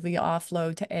cognitively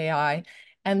offload to AI?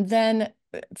 And then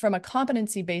from a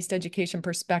competency-based education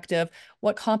perspective,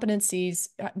 what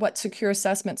secure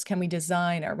assessments can we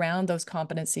design around those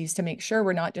competencies to make sure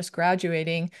we're not just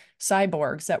graduating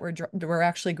cyborgs, that we're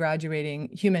actually graduating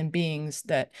human beings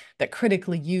that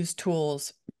critically use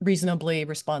tools reasonably,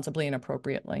 responsibly, and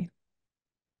appropriately.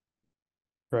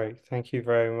 Great. Thank you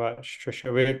very much, Tricia.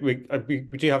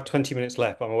 We do have 20 minutes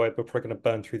left. I'm aware we're probably going to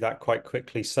burn through that quite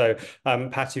quickly. So,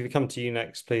 Patty, if we come to you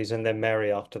next, please, and then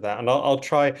Mary after that. And I'll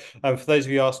try, for those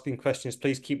of you asking questions,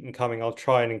 please keep them coming. I'll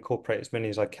try and incorporate as many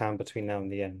as I can between now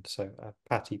and the end. So,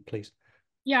 Patty, please.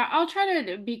 Yeah, I'll try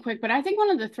to be quick, but I think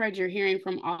one of the threads you're hearing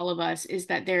from all of us is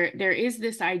that there is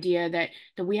this idea that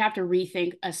we have to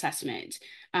rethink assessment,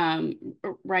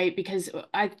 right? Because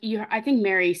I think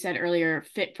Mary said earlier,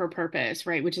 fit for purpose,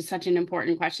 right? Which is such an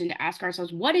important question to ask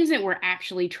ourselves. What is it we're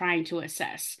actually trying to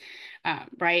assess?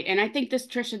 Right. And I think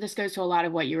Tricia, this goes to a lot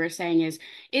of what you were saying is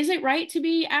it right to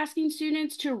be asking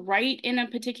students to write in a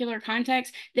particular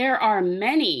context? There are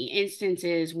many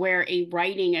instances where a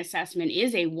writing assessment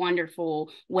is a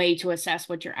wonderful way to assess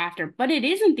what you're after, but it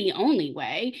isn't the only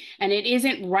way, and it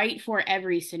isn't right for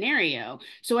every scenario.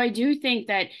 So I do think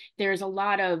that there's a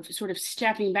lot of sort of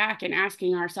stepping back and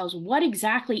asking ourselves, what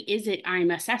exactly is it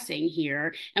I'm assessing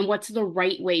here? And what's the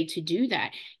right way to do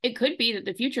that? It could be that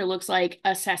the future looks like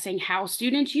assessing how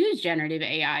students use generative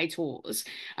AI tools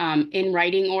in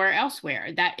writing or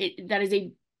elsewhere. That is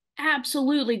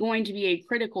absolutely going to be a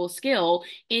critical skill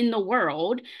in the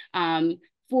world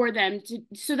for them to,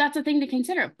 so that's a thing to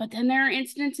consider. But then there are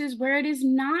instances where it is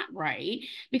not right,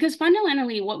 because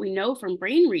fundamentally what we know from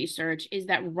brain research is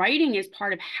that writing is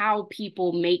part of how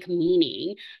people make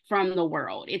meaning from the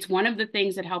world. It's one of the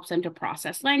things that helps them to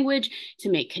process language, to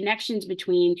make connections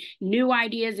between new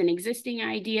ideas and existing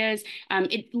ideas.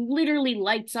 It literally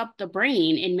lights up the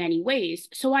brain in many ways.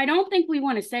 So I don't think we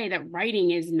want to say that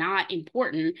writing is not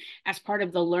important as part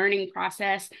of the learning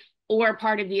process or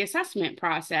part of the assessment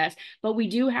process, but we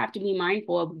do have to be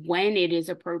mindful of when it is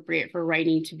appropriate for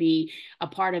writing to be a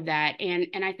part of that. And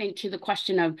I think to the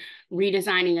question of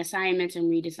redesigning assignments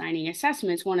and redesigning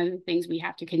assessments, one of the things we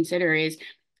have to consider is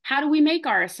how do we make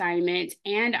our assignments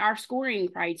and our scoring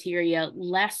criteria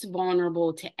less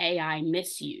vulnerable to AI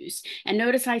misuse? And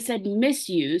notice I said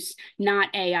misuse,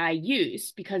 not AI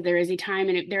use, because there is a time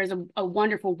and there's a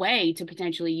wonderful way to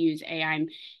potentially use AI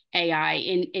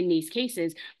in these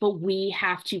cases, but we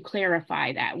have to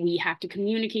clarify that. We have to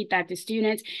communicate that to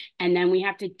students, and then we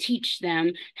have to teach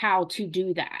them how to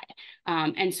do that.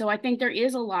 And so I think there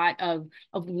is a lot of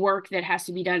work that has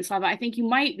to be done. Slava, I think you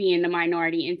might be in the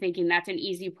minority in thinking that's an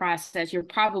easy process. You're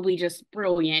probably just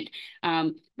brilliant.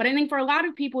 But I think for a lot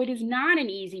of people, it is not an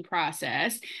easy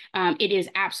process. It is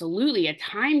absolutely a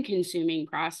time-consuming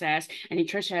process. And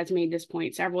Tricia has made this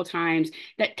point several times,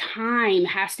 that time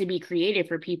has to be created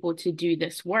for people to do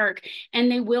this work. And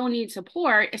they will need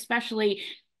support, especially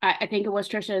I think it was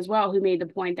Tricia as well who made the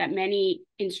point that many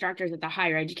instructors at the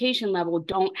higher education level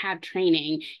don't have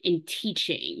training in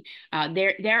teaching.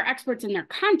 They're experts in their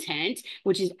content,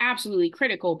 which is absolutely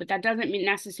critical, but that doesn't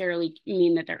necessarily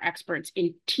mean that they're experts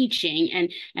in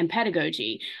teaching and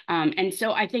pedagogy. And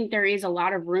so I think there is a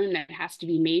lot of room that has to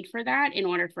be made for that in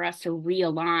order for us to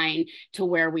realign to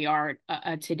where we are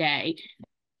today.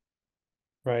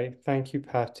 Right. Thank you,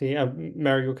 Patty.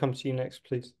 Mary, we'll come to you next,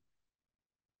 please.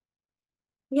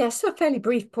 Yes, a fairly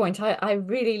brief point. I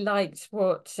really liked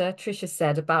what Tricia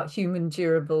said about human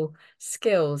durable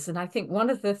skills. And I think one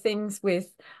of the things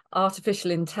with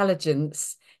artificial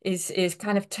intelligence is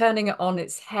kind of turning it on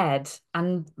its head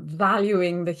and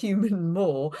valuing the human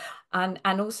more, and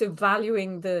also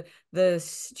valuing the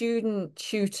student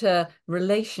tutor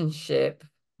relationship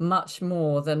much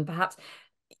more than perhaps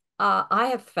I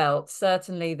have felt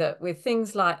certainly that with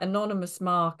things like anonymous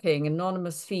marking,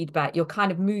 anonymous feedback, you're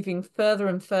kind of moving further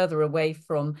and further away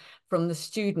from the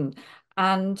student.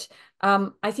 And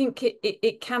I think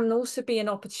it can also be an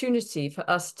opportunity for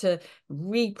us to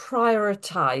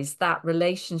reprioritize that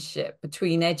relationship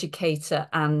between educator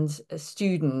and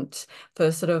student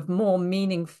for sort of more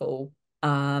meaningful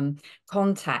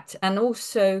contact, and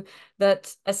also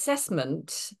that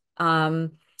assessment.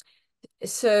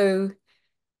 So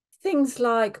things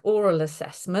like oral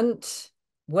assessment,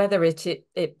 whether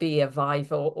it be a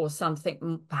Vive or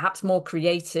something perhaps more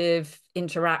creative,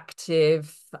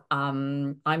 interactive.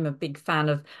 I'm a big fan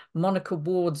of Monica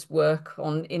Ward's work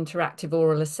on interactive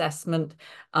oral assessment,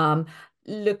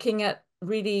 looking at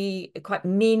really quite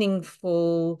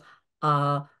meaningful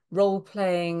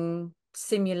role-playing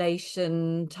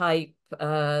simulation type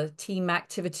team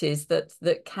activities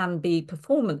that can be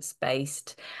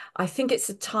performance-based. I think it's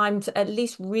a time to at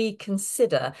least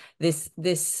reconsider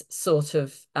this sort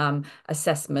of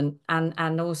assessment,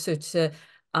 and also to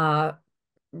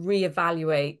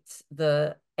reevaluate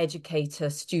the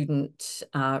educator-student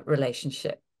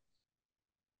relationship.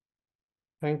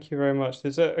 Thank you very much.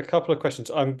 There's a couple of questions.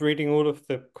 I'm reading all of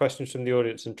the questions from the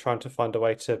audience and trying to find a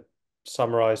way to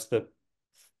summarize the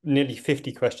nearly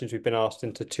 50 questions we've been asked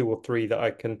into 2 or 3 that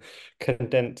I can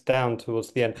condense down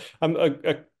towards the end.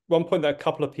 One point that a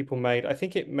couple of people made, I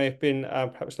think it may have been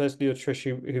perhaps Leslie or Trish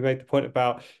who made the point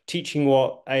about teaching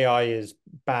what AI is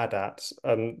bad at.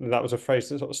 That was a phrase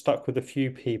that sort of stuck with a few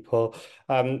people.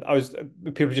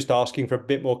 People were just asking for a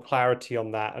bit more clarity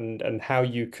on that, and how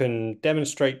you can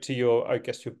demonstrate to your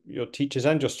teachers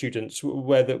and your students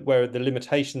where the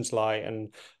limitations lie,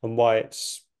 and why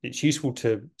it's useful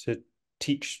to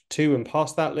teach to and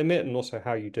past that limit, and also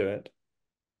how you do it.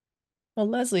 Well,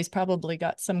 Leslie's probably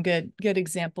got some good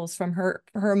examples from her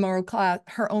own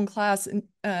class.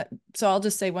 So I'll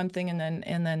just say one thing and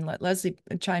then let Leslie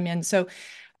chime in. So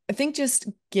I think just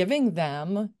giving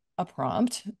them a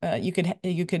prompt, you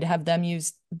could have them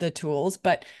use the tools,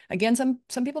 but again, some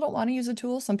people don't want to use the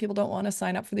tools. Some people don't want to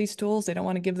sign up for these tools. They don't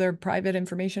want to give their private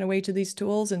information away to these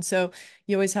tools, and so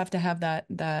you always have to have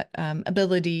that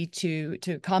ability to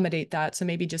accommodate that. So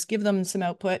maybe just give them some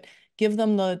output, give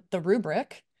them the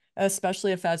rubric,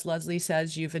 especially if, as Leslie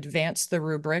says, you've advanced the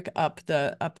rubric up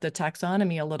the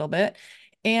taxonomy a little bit,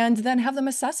 and then have them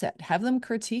assess it, have them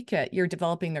critique it. You're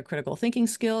developing their critical thinking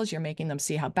skills. You're making them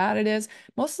see how bad it is.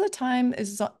 Most of the time,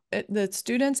 is the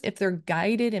students, if they're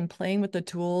guided in playing with the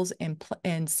tools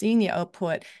and seeing the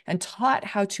output and taught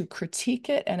how to critique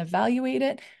it and evaluate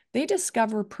it, they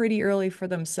discover pretty early for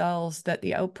themselves that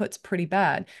the output's pretty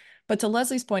bad. But to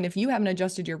Leslie's point, if you haven't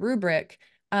adjusted your rubric,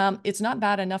 it's not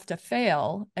bad enough to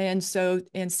fail. And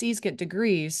C's get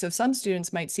degrees. So some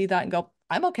students might see that and go,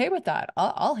 I'm okay with that.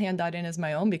 I'll hand that in as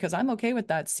my own because I'm okay with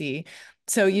that C.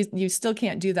 So you still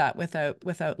can't do that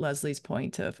without Leslie's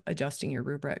point of adjusting your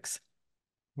rubrics.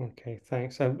 Okay,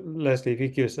 thanks. Leslie, if you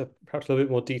give us perhaps a little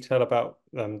bit more detail about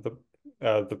when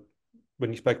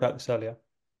you spoke about this earlier.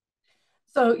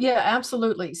 So yeah,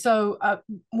 absolutely. So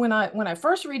when I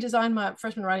first redesigned my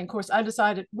freshman writing course, I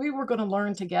decided we were going to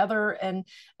learn together, and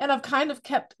I've kind of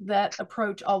kept that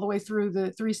approach all the way through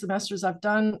the 3 semesters I've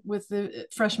done with the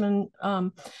freshmen.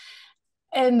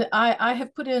 And I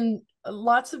have put in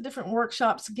lots of different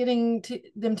workshops getting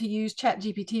them to use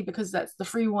ChatGPT, because that's the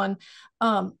free one,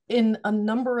 in a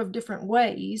number of different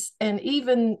ways. And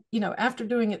even, after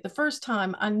doing it the first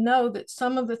time, I know that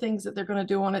some of the things that they're going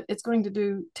to do on it, it's going to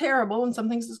do terrible, and some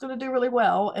things it's going to do really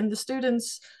well. And the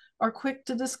students are quick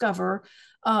to discover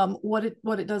what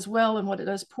it does well and what it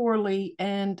does poorly.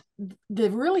 And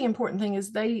the really important thing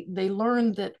is they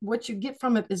learn that what you get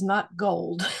from it is not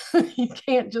gold. You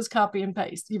can't just copy and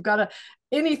paste. You've got to,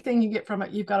 anything you get from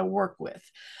it, you've got to work with.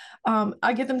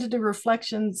 I get them to do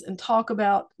reflections and talk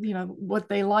about, what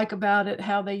they like about it,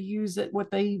 how they use it, what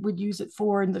they would use it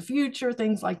for in the future,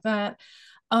 things like that.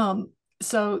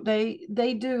 So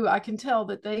they do, I can tell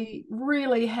that they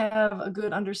really have a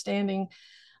good understanding.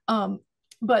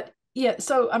 But yeah,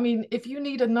 so I mean, if you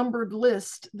need a numbered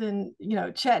list, then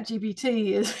Chat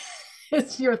GPT is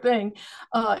it's your thing.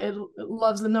 It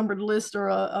loves the numbered list or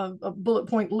a bullet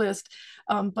point list.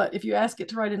 But if you ask it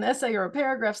to write an essay or a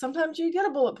paragraph, sometimes you get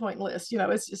a bullet point list.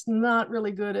 It's just not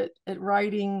really good at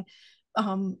writing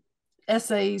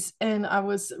essays. And I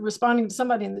was responding to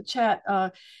somebody in the chat.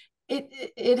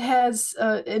 It has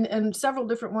and several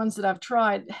different ones that I've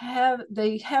tried have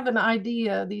an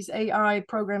idea. These AI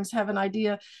programs have an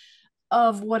idea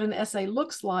of what an essay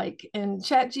looks like, and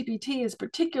ChatGPT is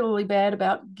particularly bad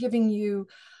about giving you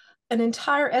an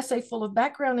entire essay full of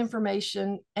background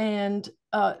information, and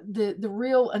the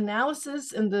real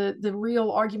analysis and the real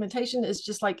argumentation is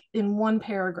just like in one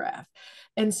paragraph.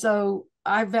 And so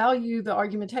I value the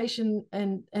argumentation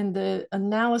and the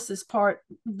analysis part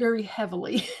very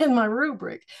heavily in my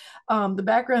rubric. The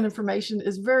background information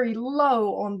is very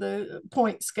low on the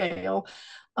point scale.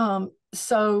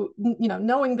 So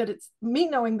knowing that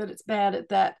it's bad at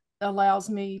that allows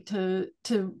me to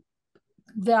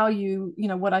value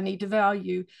what I need to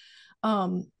value.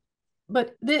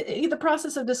 But the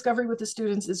process of discovery with the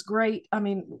students is great. I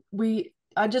mean,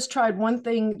 I just tried one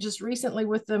thing just recently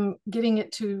with them, getting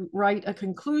it to write a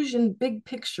conclusion, big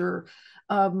picture,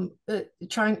 trying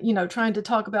to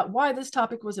talk about why this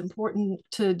topic was important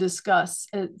to discuss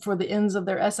for the ends of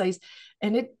their essays.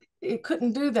 And it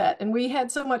couldn't do that. And we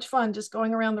had so much fun just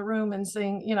going around the room and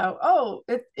saying, oh,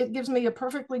 it gives me a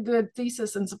perfectly good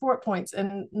thesis and support points,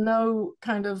 and no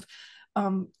kind of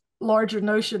larger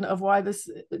notion of why this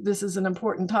is an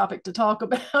important topic to talk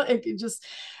about. It just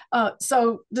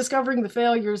so discovering the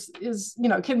failures is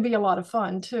can be a lot of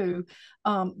fun too.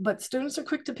 But students are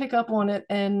quick to pick up on it,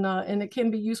 and it can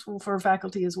be useful for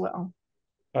faculty as well.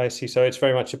 I see. So it's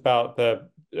very much about the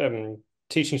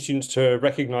teaching students to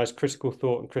recognize critical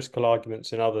thought and critical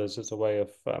arguments in others as a way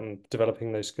of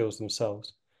developing those skills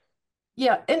themselves.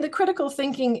 Yeah, and the critical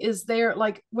thinking is there,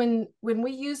 like when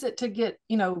we use it to get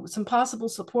some possible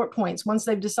support points once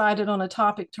they've decided on a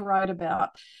topic to write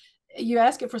about. You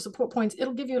ask it for support points,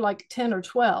 it'll give you like 10 or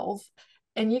 12,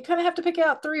 and you kind of have to pick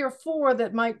out 3 or 4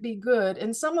 that might be good.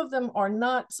 And some of them are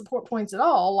not support points at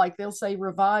all. Like they'll say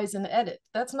revise and edit.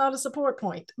 That's not a support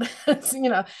point. And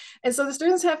so the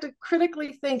students have to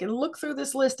critically think and look through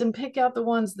this list and pick out the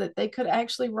ones that they could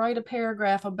actually write a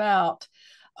paragraph about,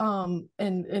 and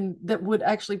that would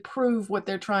actually prove what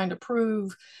they're trying to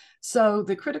prove. So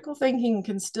the critical thinking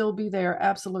can still be there,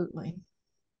 absolutely.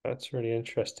 That's really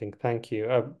interesting. Thank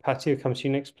you. Patty, I'll come to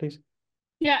you next, please.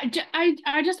 Yeah,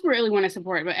 I just really want to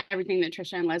support everything that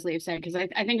Trisha and Leslie have said, because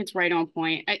I think it's right on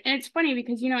point. And it's funny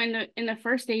because in the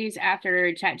first days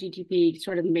after ChatGPT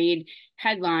sort of made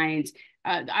headlines,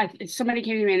 somebody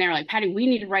came to me and they were like, Patty, we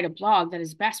need to write a blog that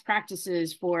is best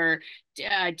practices for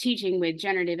teaching with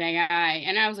generative AI.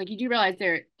 And I was like, you do realize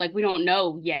we don't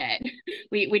know yet.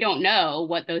 we don't know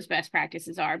what those best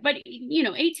practices are. But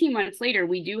 18 months later,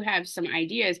 we do have some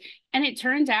ideas. And it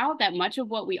turns out that much of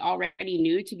what we already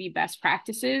knew to be best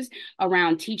practices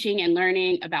around teaching and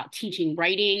learning, about teaching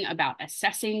writing, about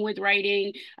assessing with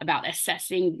writing, about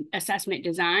assessment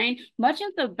design, much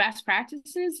of the best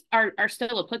practices are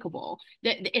still applicable.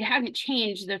 It hasn't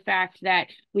changed the fact that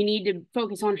we need to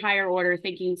focus on higher order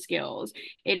thinking skills.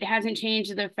 It hasn't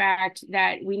changed the fact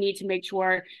that we need to make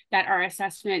sure that our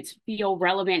assessments feel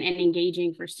relevant and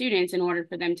engaging for students in order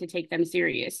for them to take them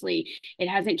seriously. It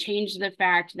hasn't changed the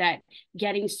fact that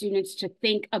getting students to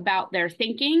think about their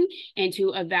thinking and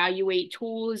to evaluate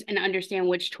tools and understand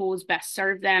which tools best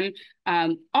serve them.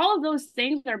 All of those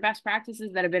things are best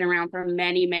practices that have been around for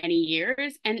many, many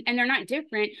years, and they're not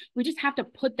different. We just have to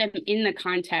put them in the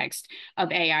context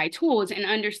of AI tools and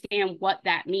understand what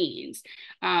that means.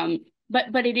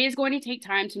 but it is going to take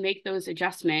time to make those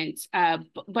adjustments.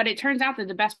 But it turns out that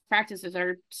the best practices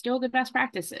are still the best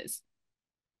practices.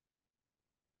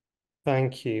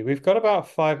 Thank you. We've got about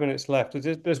 5 minutes left.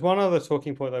 There's one other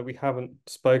talking point that we haven't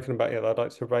spoken about yet that I'd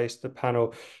like to raise to the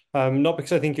panel. Not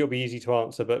because I think it'll be easy to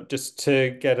answer, but just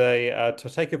to get to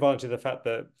take advantage of the fact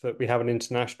that we have an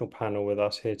international panel with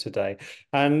us here today,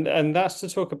 and that's to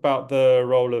talk about the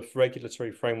role of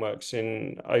regulatory frameworks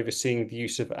in overseeing the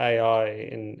use of AI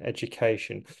in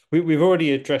education. We've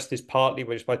already addressed this partly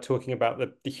just by talking about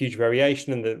the huge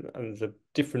variation and the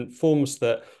different forms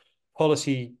that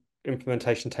policy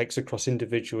implementation takes across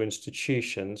individual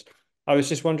institutions. I was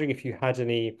just wondering if you had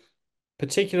any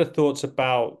particular thoughts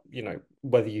about,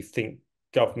 whether you think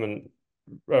government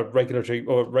regulatory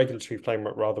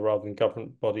framework rather than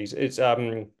government bodies, it's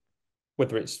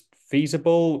whether it's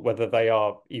feasible, whether they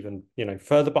are even,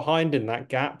 further behind in that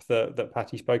gap that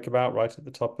Patty spoke about right at the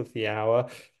top of the hour.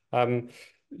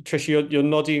 Tricia, you're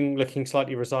nodding, looking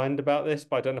slightly resigned about this,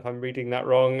 but I don't know if I'm reading that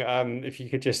wrong. If you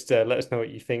could just let us know what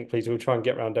you think, please. We'll try and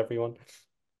get around everyone.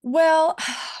 Well,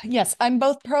 yes, I'm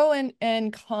both pro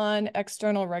and con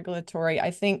external regulatory.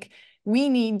 I think we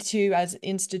need to, as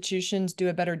institutions, do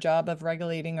a better job of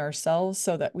regulating ourselves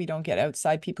so that we don't get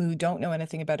outside people who don't know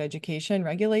anything about education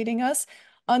regulating us.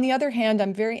 On the other hand,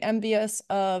 I'm very envious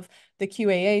of the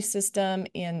QAA system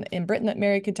in Britain that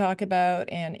Mary could talk about,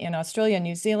 and in Australia,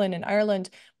 New Zealand, and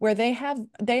Ireland, where they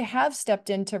have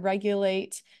stepped in to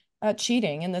regulate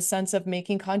cheating in the sense of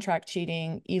making contract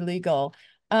cheating illegal.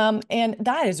 And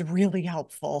that is really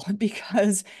helpful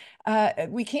because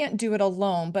we can't do it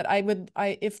alone. But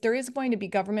if there is going to be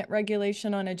government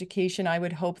regulation on education, I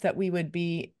would hope that we would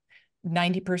be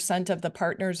 90% of the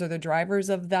partners or the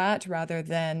drivers of that rather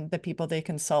than the people they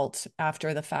consult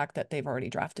after the fact that they've already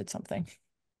drafted something.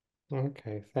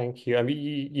 Okay, thank you. I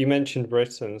mean, you mentioned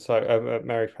Britain, so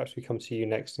Mary, perhaps we come to you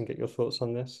next and get your thoughts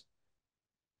on this.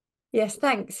 Yes,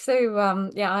 thanks.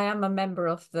 So, yeah, I am a member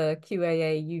of the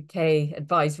QAA UK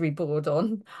Advisory Board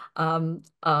on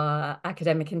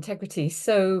academic integrity.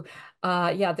 So,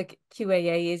 yeah, the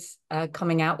QAA is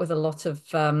coming out with a lot of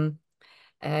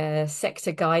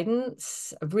sector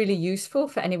guidance, really useful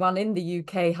for anyone in the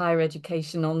UK higher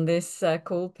education on this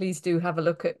call. Please do have a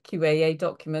look at QAA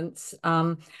documents.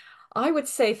 I would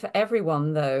say for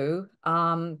everyone, though,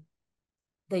 the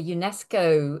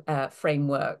UNESCO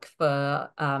framework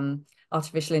for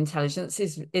artificial intelligence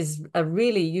is a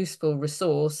really useful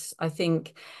resource. I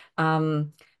think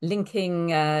linking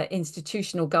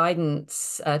institutional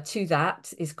guidance to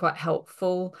that is quite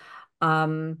helpful.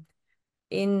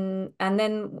 And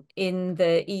then in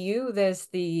the EU, there's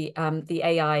the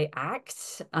AI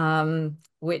Act,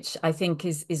 which I think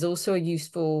is also a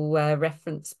useful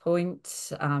reference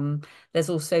point. There's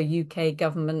also UK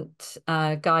government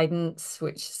guidance,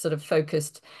 which sort of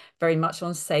focused very much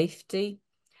on safety.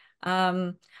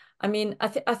 I mean, I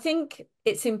think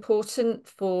it's important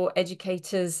for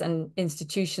educators and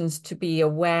institutions to be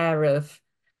aware of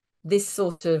this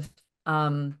sort of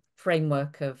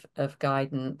framework of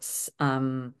guidance.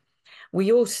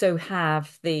 We also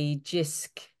have the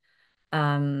GISC,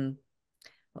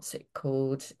 what's it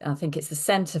called? I think it's the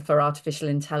Centre for Artificial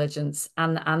Intelligence,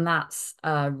 and that's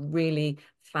a really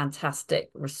fantastic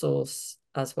resource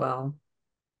as well.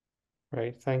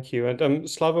 Great, thank you. And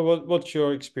Slava, what's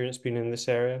your experience been in this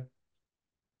area?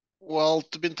 Well,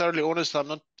 to be entirely honest, I'm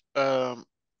not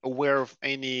aware of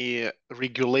any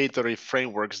regulatory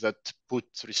frameworks that put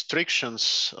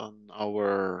restrictions on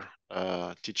our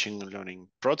teaching and learning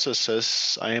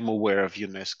processes. I am aware of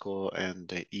UNESCO and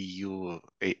the EU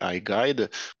AI guide,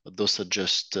 but those are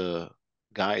just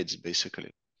guides,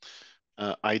 basically.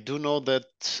 I do know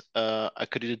that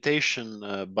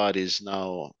accreditation bodies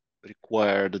now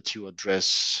require that you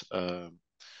address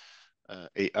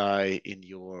AI in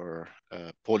your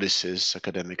policies,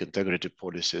 academic integrity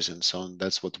policies, and so on.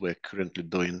 That's what we're currently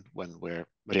doing when we're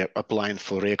applying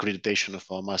for reaccreditation of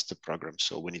our master program.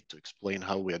 So we need to explain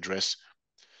how we address,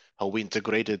 how we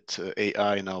integrated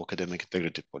AI in our academic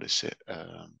integrity policy.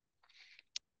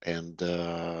 And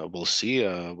we'll see.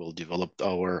 We'll develop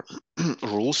our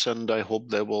rules, and I hope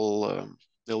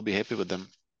they'll be happy with them.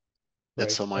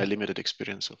 That's my limited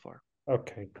experience so far.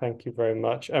 Okay, thank you very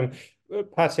much.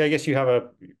 Patty, I guess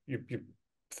you're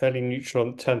fairly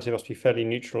neutral. Turnitin must be fairly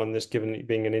neutral on this, given it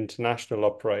being an international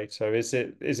operator. Is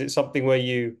it something where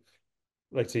you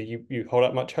hold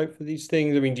out much hope for these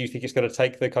things? I mean, do you think it's going to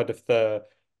take the kind of the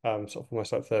sort of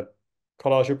almost like the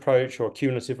collage approach or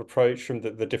cumulative approach from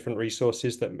the different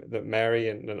resources that Mary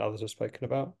and others have spoken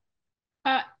about?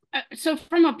 So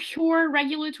from a pure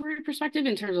regulatory perspective,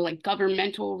 in terms of like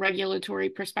governmental regulatory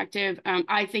perspective,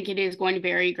 I think it is going to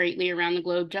vary greatly around the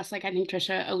globe, just like I think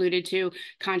Trisha alluded to,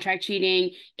 contract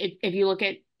cheating. If you look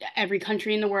at every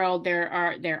country in the world, there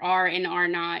are and are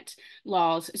not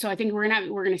laws. So I think we're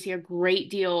gonna see a great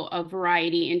deal of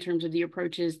variety in terms of the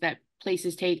approaches that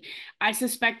places take. I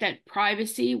suspect that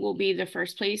privacy will be the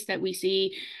first place that we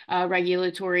see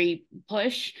regulatory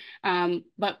push,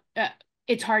 but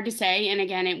it's hard to say. And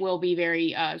again, it will be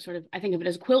very sort of, I think of it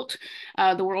as a quilt.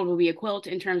 The world will be a quilt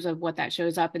in terms of what that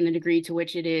shows up and the degree to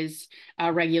which it is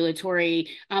regulatory.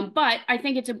 But I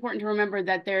think it's important to remember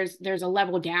that there's a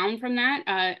level down from that.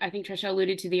 I think Trisha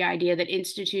alluded to the idea that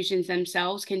institutions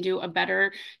themselves can do a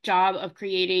better job of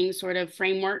creating sort of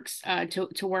frameworks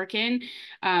to work in.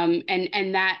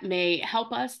 And that may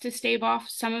help us to stave off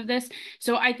some of this.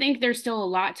 So I think there's still a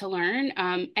lot to learn.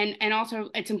 And also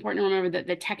it's important to remember that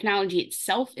the technology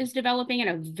itself is developing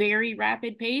at a very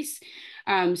rapid pace.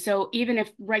 So even if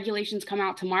regulations come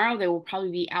out tomorrow, they will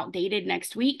probably be outdated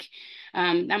next week.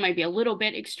 That might be a little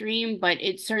bit extreme, but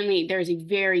it's certainly, there's a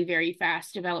very, very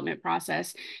fast development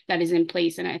process that is in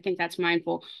place. And I think that's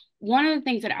mindful. One of the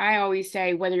things that I always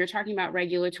say, whether you're talking about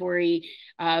regulatory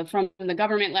from the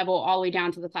government level all the way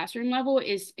down to the classroom level,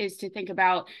 is to think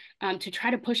about to try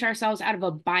to push ourselves out of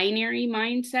a binary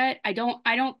mindset. I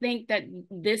don't think that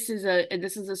this is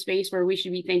a space where we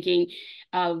should be thinking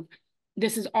of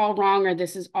this is all wrong or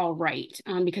this is all right,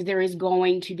 because there is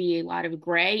going to be a lot of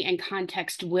gray and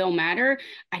context will matter.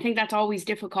 I think that's always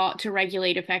difficult to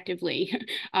regulate effectively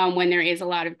when there is a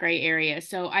lot of gray area.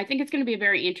 So I think it's going to be a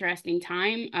very interesting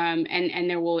time, and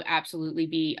there will absolutely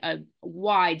be a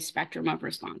wide spectrum of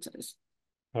responses.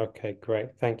 Okay, great.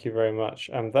 Thank you very much.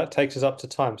 That takes us up to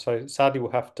time. So sadly,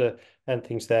 we'll have to end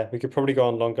things there. We could probably go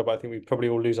on longer, but I think we probably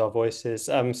all lose our voices.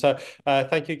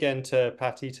 Thank you again to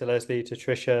Patty, to Leslie, to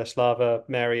Trisha, Slava,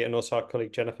 Mary, and also our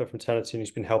colleague Jennifer from Turnitin, who's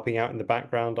been helping out in the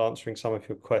background, answering some of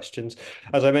your questions.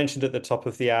 As I mentioned at the top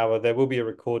of the hour, there will be a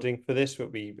recording for this. It will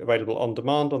be available on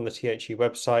demand on the THE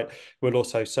website. We'll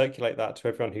also circulate that to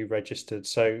everyone who registered.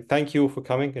 So thank you all for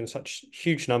coming in such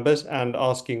huge numbers and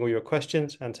asking all your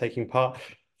questions and taking part.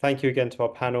 Thank you again to our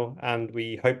panel, and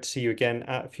we hope to see you again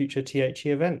at future THE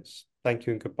events. Thank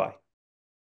you and goodbye.